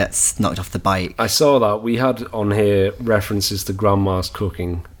son gets knocked off the bike. I saw that. We had on here references to Grandma's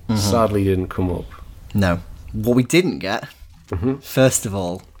cooking. Mm-hmm. Sadly didn't come up. No. What we didn't get, first of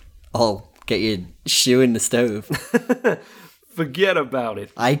all, get your shoe in the stove. Forget about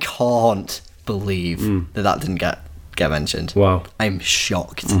it. I can't believe that didn't get mentioned. Wow. I'm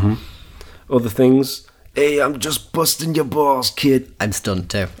shocked. Mm-hmm. Other things. Hey, I'm just busting your balls, kid. I'm stunned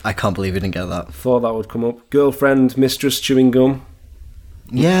too. I can't believe we didn't get that. Thought that would come up. Girlfriend, mistress chewing gum.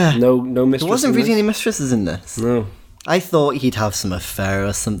 Yeah. No mistress. There wasn't really any mistresses in this. No. I thought he'd have some affair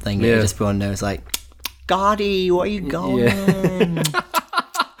or something. Yeah. Just everyone knows, like, Gotti, what are you going? Yeah.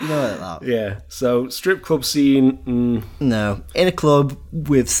 You know like that. Yeah. So strip club scene. No, in a club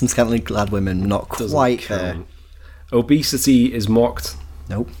with some scantily clad women, not quite there. Obesity is mocked.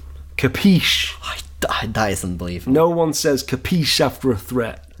 Nope. Capiche. That is unbelievable. No one says capiche after a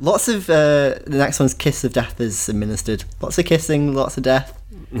threat. Lots of the next one's kiss of death is administered. Lots of kissing, lots of death.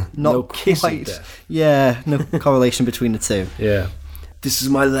 Not no quite. kiss of death. Yeah, no correlation between the two. Yeah. This is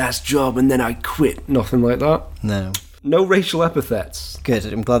my last job and then I quit. Nothing like that. No. No racial epithets. Good.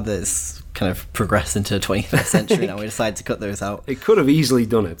 I'm glad that it's kind of progressed into the 21st century now. We decided to cut those out. It could have easily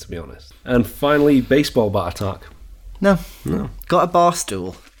done it, to be honest. And finally, baseball bat attack. No. Got a bar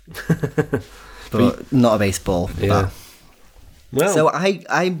stool, but not a baseball bat. Well, So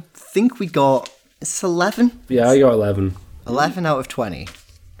I think we got, it's 11? yeah, I got 11. 11 out of 20.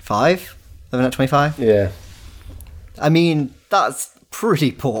 5? 11 out of 25? Yeah. I mean, that's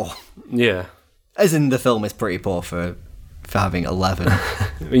pretty poor. Yeah. As in, the film is pretty poor for having 11.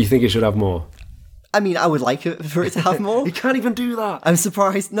 You think it should have more? I mean, I would like it for it to have more. You can't even do that. I'm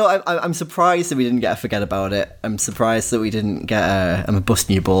surprised. No, I'm surprised that we didn't get a forget about it. I'm surprised that we didn't get a I'm a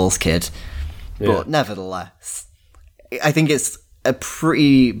busting your balls kid. But nevertheless, I think it's a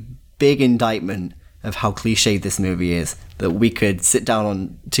pretty big indictment of how cliched this movie is, that we could sit down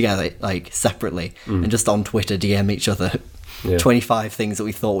on together, like, separately, and just on Twitter DM each other 25 things that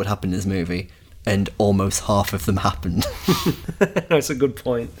we thought would happen in this movie, and almost half of them happened. That's a good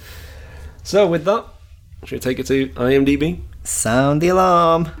point. So with that, should we take it to IMDb? Sound the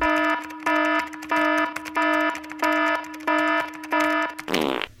alarm.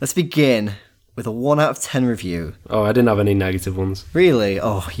 Let's begin with a 1 out of 10 review. Oh, I didn't have any negative ones. Really?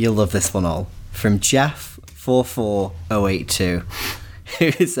 Oh, you'll love this one all. From Jeff44082,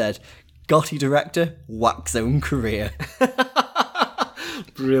 who said, Gotti director, wax own career.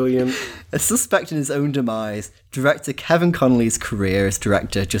 Brilliant. A suspect in his own demise, director Kevin Connolly's career as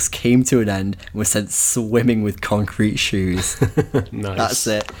director just came to an end and was sent swimming with concrete shoes. Nice. That's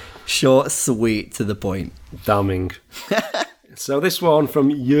it. Short, sweet, to the point. Damning. So this one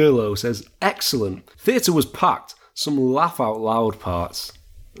from Yerlo says, excellent. Theatre was packed. Some laugh out loud parts.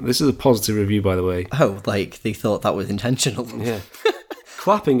 This is a positive review, by the way. Oh, like they thought that was intentional. Yeah.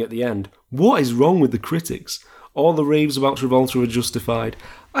 Clapping at the end. What is wrong with the critics? All the raves about Travolta were justified.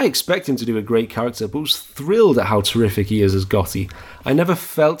 I expect him to do a great character, but was thrilled at how terrific he is as Gotti. I never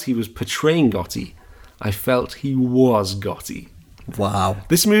felt he was portraying Gotti. I felt he was Gotti. Wow.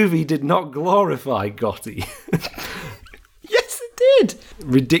 This movie did not glorify Gotti. Yes, it did.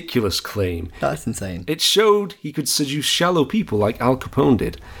 Ridiculous claim. That's insane. It showed he could seduce shallow people like Al Capone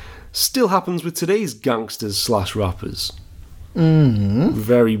did. Still happens with today's gangsters / rappers.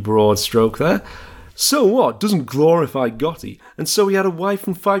 Very broad stroke there. So what? Doesn't glorify Gotti. And so he had a wife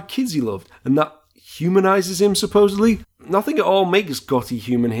and 5 kids he loved, and that humanises him, supposedly? Nothing at all makes Gotti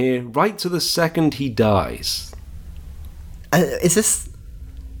human here, right to the second he dies. Is this...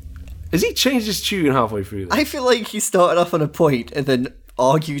 Has he changed his tune halfway through this? I feel like he started off on a point and then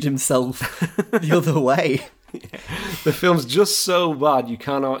argued himself the other way. Yeah. The film's just so bad you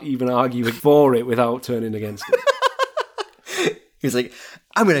cannot even argue for it without turning against it. He was like,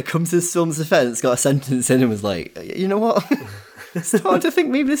 I'm going to come to this film's defense, got a sentence in and was like, you know what? Starting to think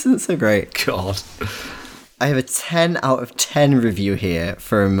maybe this isn't so great. God. I have a 10 out of 10 review here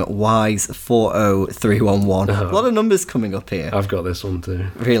from Wise40311. A lot of numbers coming up here. I've got this one too.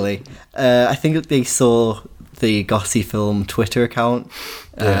 Really? I think they saw the Gotti film Twitter account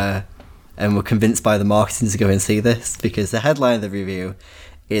and were convinced by the marketing to go and see this, because the headline of the review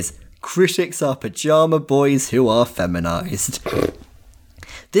is, critics are pajama boys who are feminized.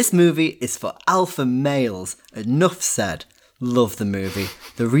 This movie is for alpha males. Enough said. Love the movie.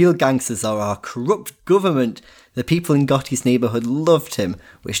 The real gangsters are our corrupt government. The people in Gotti's neighbourhood loved him,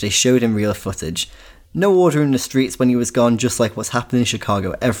 which they showed in real footage. No order in the streets when he was gone, just like what's happening in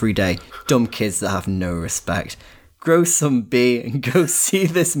Chicago every day. Dumb kids that have no respect. Grow some B and go see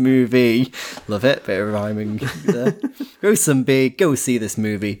this movie. Love it, bit of rhyming there. Grow some B, go see this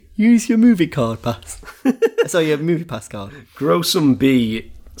movie. Use your movie card pass. Sorry, your movie pass card. Grow some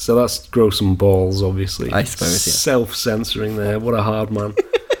B, so that's grow some balls, obviously. I suppose, yeah. Self-censoring there, what a hard man.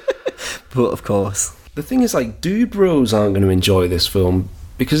 But of course. The thing is, like, dude bros aren't going to enjoy this film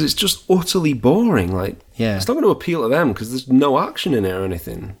because it's just utterly boring. Like, yeah. It's not going to appeal to them because there's no action in it or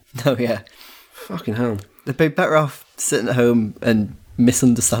anything. Oh, yeah. Fucking hell. They'd be better off sitting at home and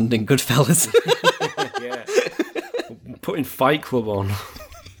misunderstanding Goodfellas. Yeah. Putting Fight Club on.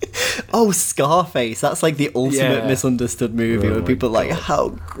 Oh, Scarface. That's like the ultimate misunderstood movie where people are like, how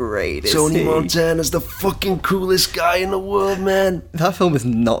great is Tony he? Montana's the fucking coolest guy in the world, man. That film is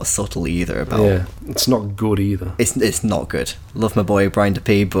not subtle either about... Yeah, it's not good either. It's not good. Love my boy Brian De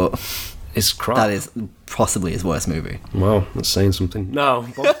P, but... It's crap. That is possibly his worst movie. Wow, that's saying something. No,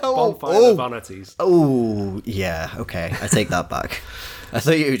 Bonfire of Vanities. Oh, yeah, okay. I take that back. I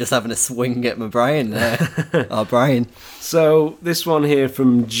thought you were just having a swing at my Brian there. Oh, Brian. So, this one here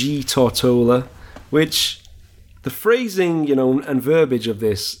from G. Tortola, which the phrasing, you know, and verbiage of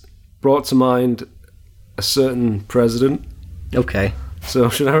this brought to mind a certain president. Okay. So,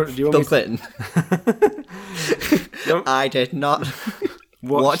 do you want Bill me Clinton. I did not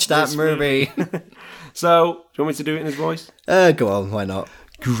watch that movie. So, do you want me to do it in his voice? Go on, why not?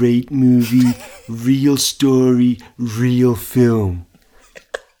 great movie, real story, real film.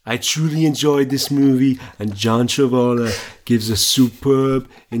 I truly enjoyed this movie, and John Travolta gives a superb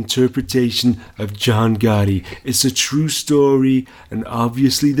interpretation of John Gotti. It's a true story, and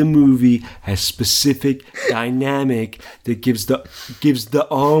obviously the movie has specific dynamic that gives the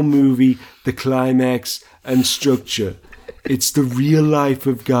all movie the climax and structure. It's the real life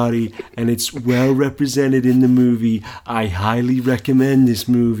of Gotti, and it's well represented in the movie. I highly recommend this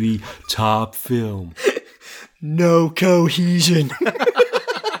movie. Top film. No cohesion.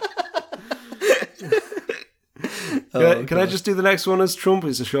 Can I just do the next one as Trump?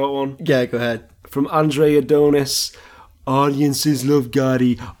 It's a short one. Yeah, go ahead. From Andre Adonis. Audiences love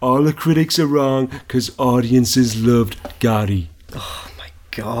Gotti. All the critics are wrong because audiences loved Gotti. Oh my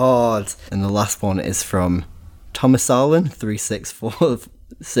god. And the last one is from Thomas Allen,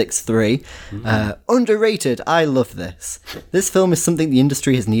 36463. Underrated. I love this. This film is something the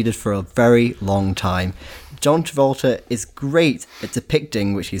industry has needed for a very long time. John Travolta is great at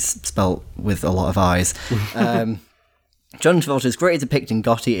depicting, which he's spelt with a lot of I's. John Travolta is great at depicting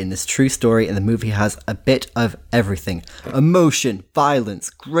Gotti in this true story, and the movie has a bit of everything. Emotion, violence,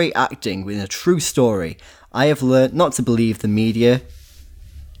 great acting within a true story. I have learned not to believe the media.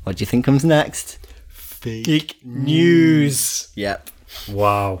 What do you think comes next? Fake news. Yep.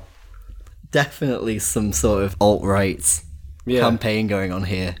 Wow. Definitely some sort of alt-right campaign going on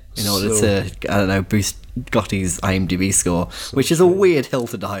here in order to, I don't know, boost Gotti's IMDb score, which is a weird hill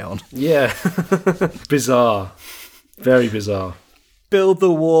to die on. Yeah. Bizarre. Very bizarre. Build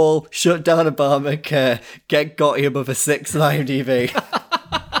the wall, shut down Obamacare, get Gotti above a 6 on IMDb.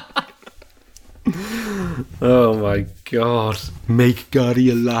 Oh my god. Make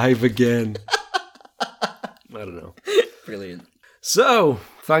Gotti alive again. I don't know. Brilliant. So,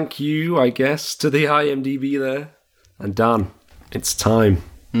 thank you, I guess, to the IMDb there. And Dan, it's time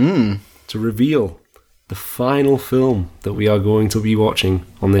to reveal the final film that we are going to be watching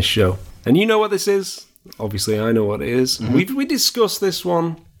on this show. And you know what this is? Obviously, I know what it is. We discussed this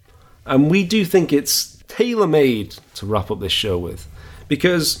one, and we do think it's tailor-made to wrap up this show with.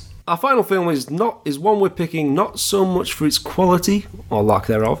 Because our final film is one we're picking not so much for its quality, or lack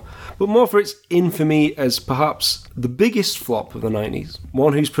thereof, but more for its infamy as perhaps the biggest flop of the 90s.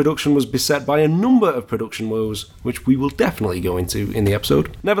 One whose production was beset by a number of production woes, which we will definitely go into in the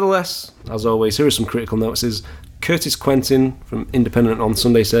episode. Nevertheless, as always, here are some critical notices. Curtis Quentin from Independent on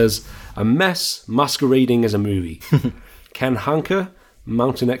Sunday says, a mess masquerading as a movie. Ken Hanker,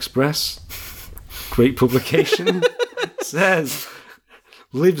 Mountain Express, great publication, says,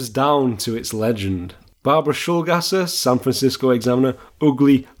 lives down to its legend. Barbara Schulgasser, San Francisco Examiner,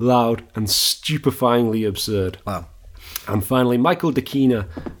 ugly, loud, and stupefyingly absurd. Wow. And finally, Michael Dakina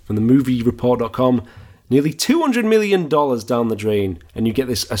from themoviereport.com, nearly $200 million down the drain, and you get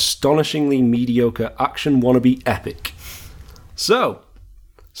this astonishingly mediocre action wannabe epic. So,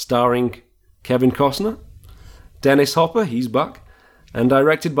 starring Kevin Costner, Dennis Hopper, he's back, and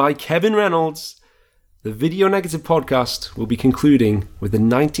directed by Kevin Reynolds, the Video Negative podcast will be concluding with the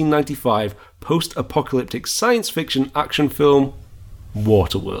 1995 post-apocalyptic science fiction action film,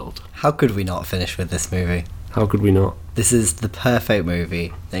 Waterworld. How could we not finish with this movie? How could we not? This is the perfect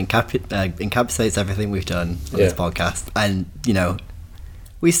movie that encapsulates everything we've done on this podcast. And, you know,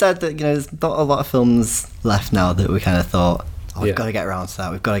 we said that, you know, there's not a lot of films left now that we kind of thought, we've got to get around to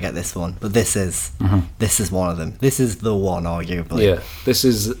that, we've got to get this one. But this is one of them. This is the one, arguably. Yeah, this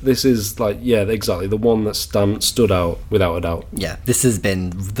is like, yeah, exactly, the one that stood out without a doubt. Yeah, this has been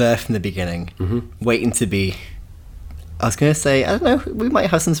there from the beginning, waiting to be... I was going to say, I don't know, we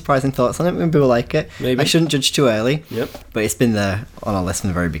might have some surprising thoughts on it. Maybe we'll like it. Maybe. I shouldn't judge too early. Yep. But it's been there on our list from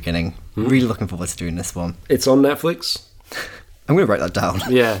the very beginning. Really looking forward to doing this one. It's on Netflix. I'm going to write that down.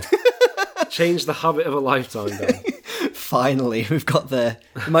 Yeah. Change the habit of a lifetime, Dan. Finally, we've got there.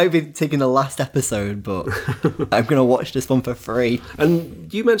 It might be taking the last episode, but I'm going to watch this one for free.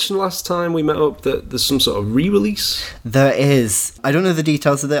 And you mentioned last time we met up that there's some sort of re-release? There is. I don't know the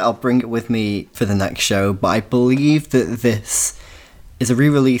details of it. I'll bring it with me for the next show, but I believe that this is a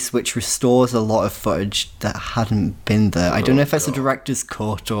re-release which restores a lot of footage that hadn't been there. I don't know if it's a director's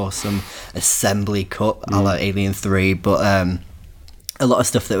cut or some assembly cut a la Alien 3, but... a lot of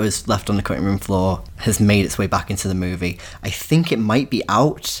stuff that was left on the cutting room floor has made its way back into the movie. I think it might be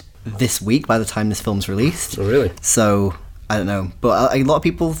out this week by the time this film's released. Oh, really? So, I don't know. But a lot of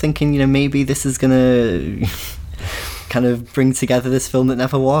people thinking, you know, maybe this is going to kind of bring together this film that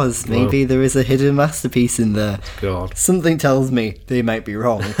never was. Maybe there is a hidden masterpiece in there. God. Something tells me they might be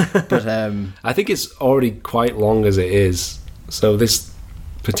wrong. But I think it's already quite long as it is. So this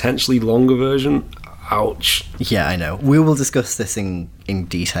potentially longer version... Ouch. Yeah, I know. We will discuss this in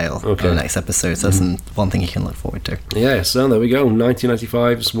detail in the next episode, so that's one thing you can look forward to. Yeah, so there we go.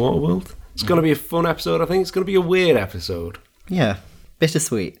 1995's Waterworld. It's going to be a fun episode, I think. It's going to be a weird episode. Yeah,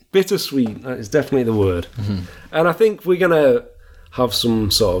 bittersweet. Bittersweet, that is definitely the word. And I think we're going to have some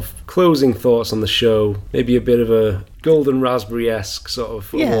sort of closing thoughts on the show, maybe a bit of a Golden Raspberry-esque sort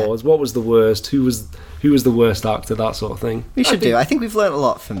of awards. What was the worst? Who was the worst actor? That sort of thing. We should do. I think we've learnt a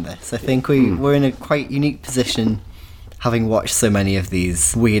lot from this. I think we're in a quite unique position, having watched so many of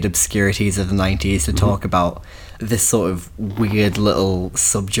these weird obscurities of the 90s, to talk about this sort of weird little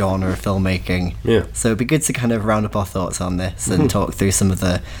subgenre of filmmaking. Yeah. So it'd be good to kind of round up our thoughts on this and talk through some of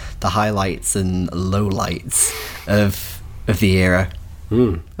the highlights and lowlights of the era.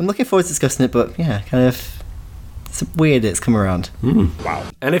 I'm looking forward to discussing it, but yeah, kind of it's weird it's come around. Wow.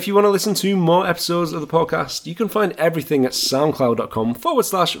 And if you want to listen to more episodes of the podcast, you can find everything at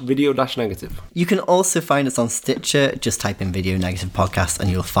soundcloud.com/video-negative. You can also find us on Stitcher. Just type in Video Negative Podcast and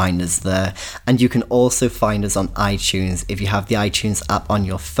you'll find us there. And you can also find us on iTunes. If you have the iTunes app on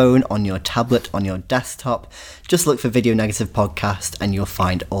your phone, on your tablet, on your desktop, just look for Video Negative Podcast and you'll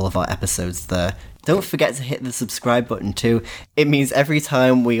find all of our episodes there. Don't forget to hit the subscribe button too. It means every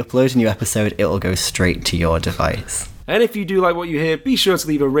time we upload a new episode, it will go straight to your device. And if you do like what you hear, be sure to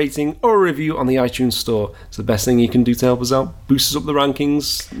leave a rating or a review on the iTunes store. It's the best thing you can do to help us out. Boosts us up the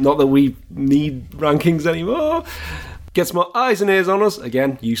rankings. Not that we need rankings anymore. Gets more eyes and ears on us.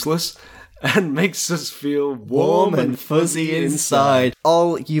 Again, useless. And makes us feel warm and fuzzy inside.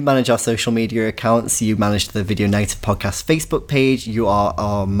 All you manage our social media accounts. You manage the Video Negative Podcast Facebook page. You are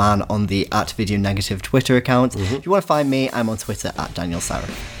our man on the @VideoNegative Twitter account. If you want to find me, I'm on Twitter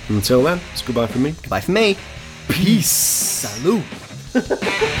 @DanielSarah. Until then, it's goodbye from me. Goodbye from me. Peace. Salut.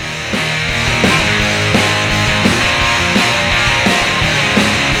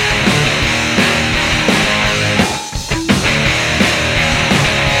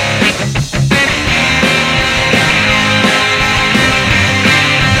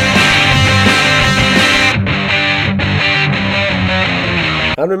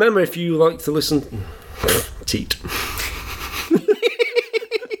 And remember, if you like to listen... Teat.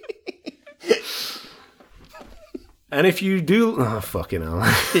 And if you do... Oh, fucking hell.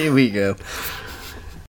 Here we go.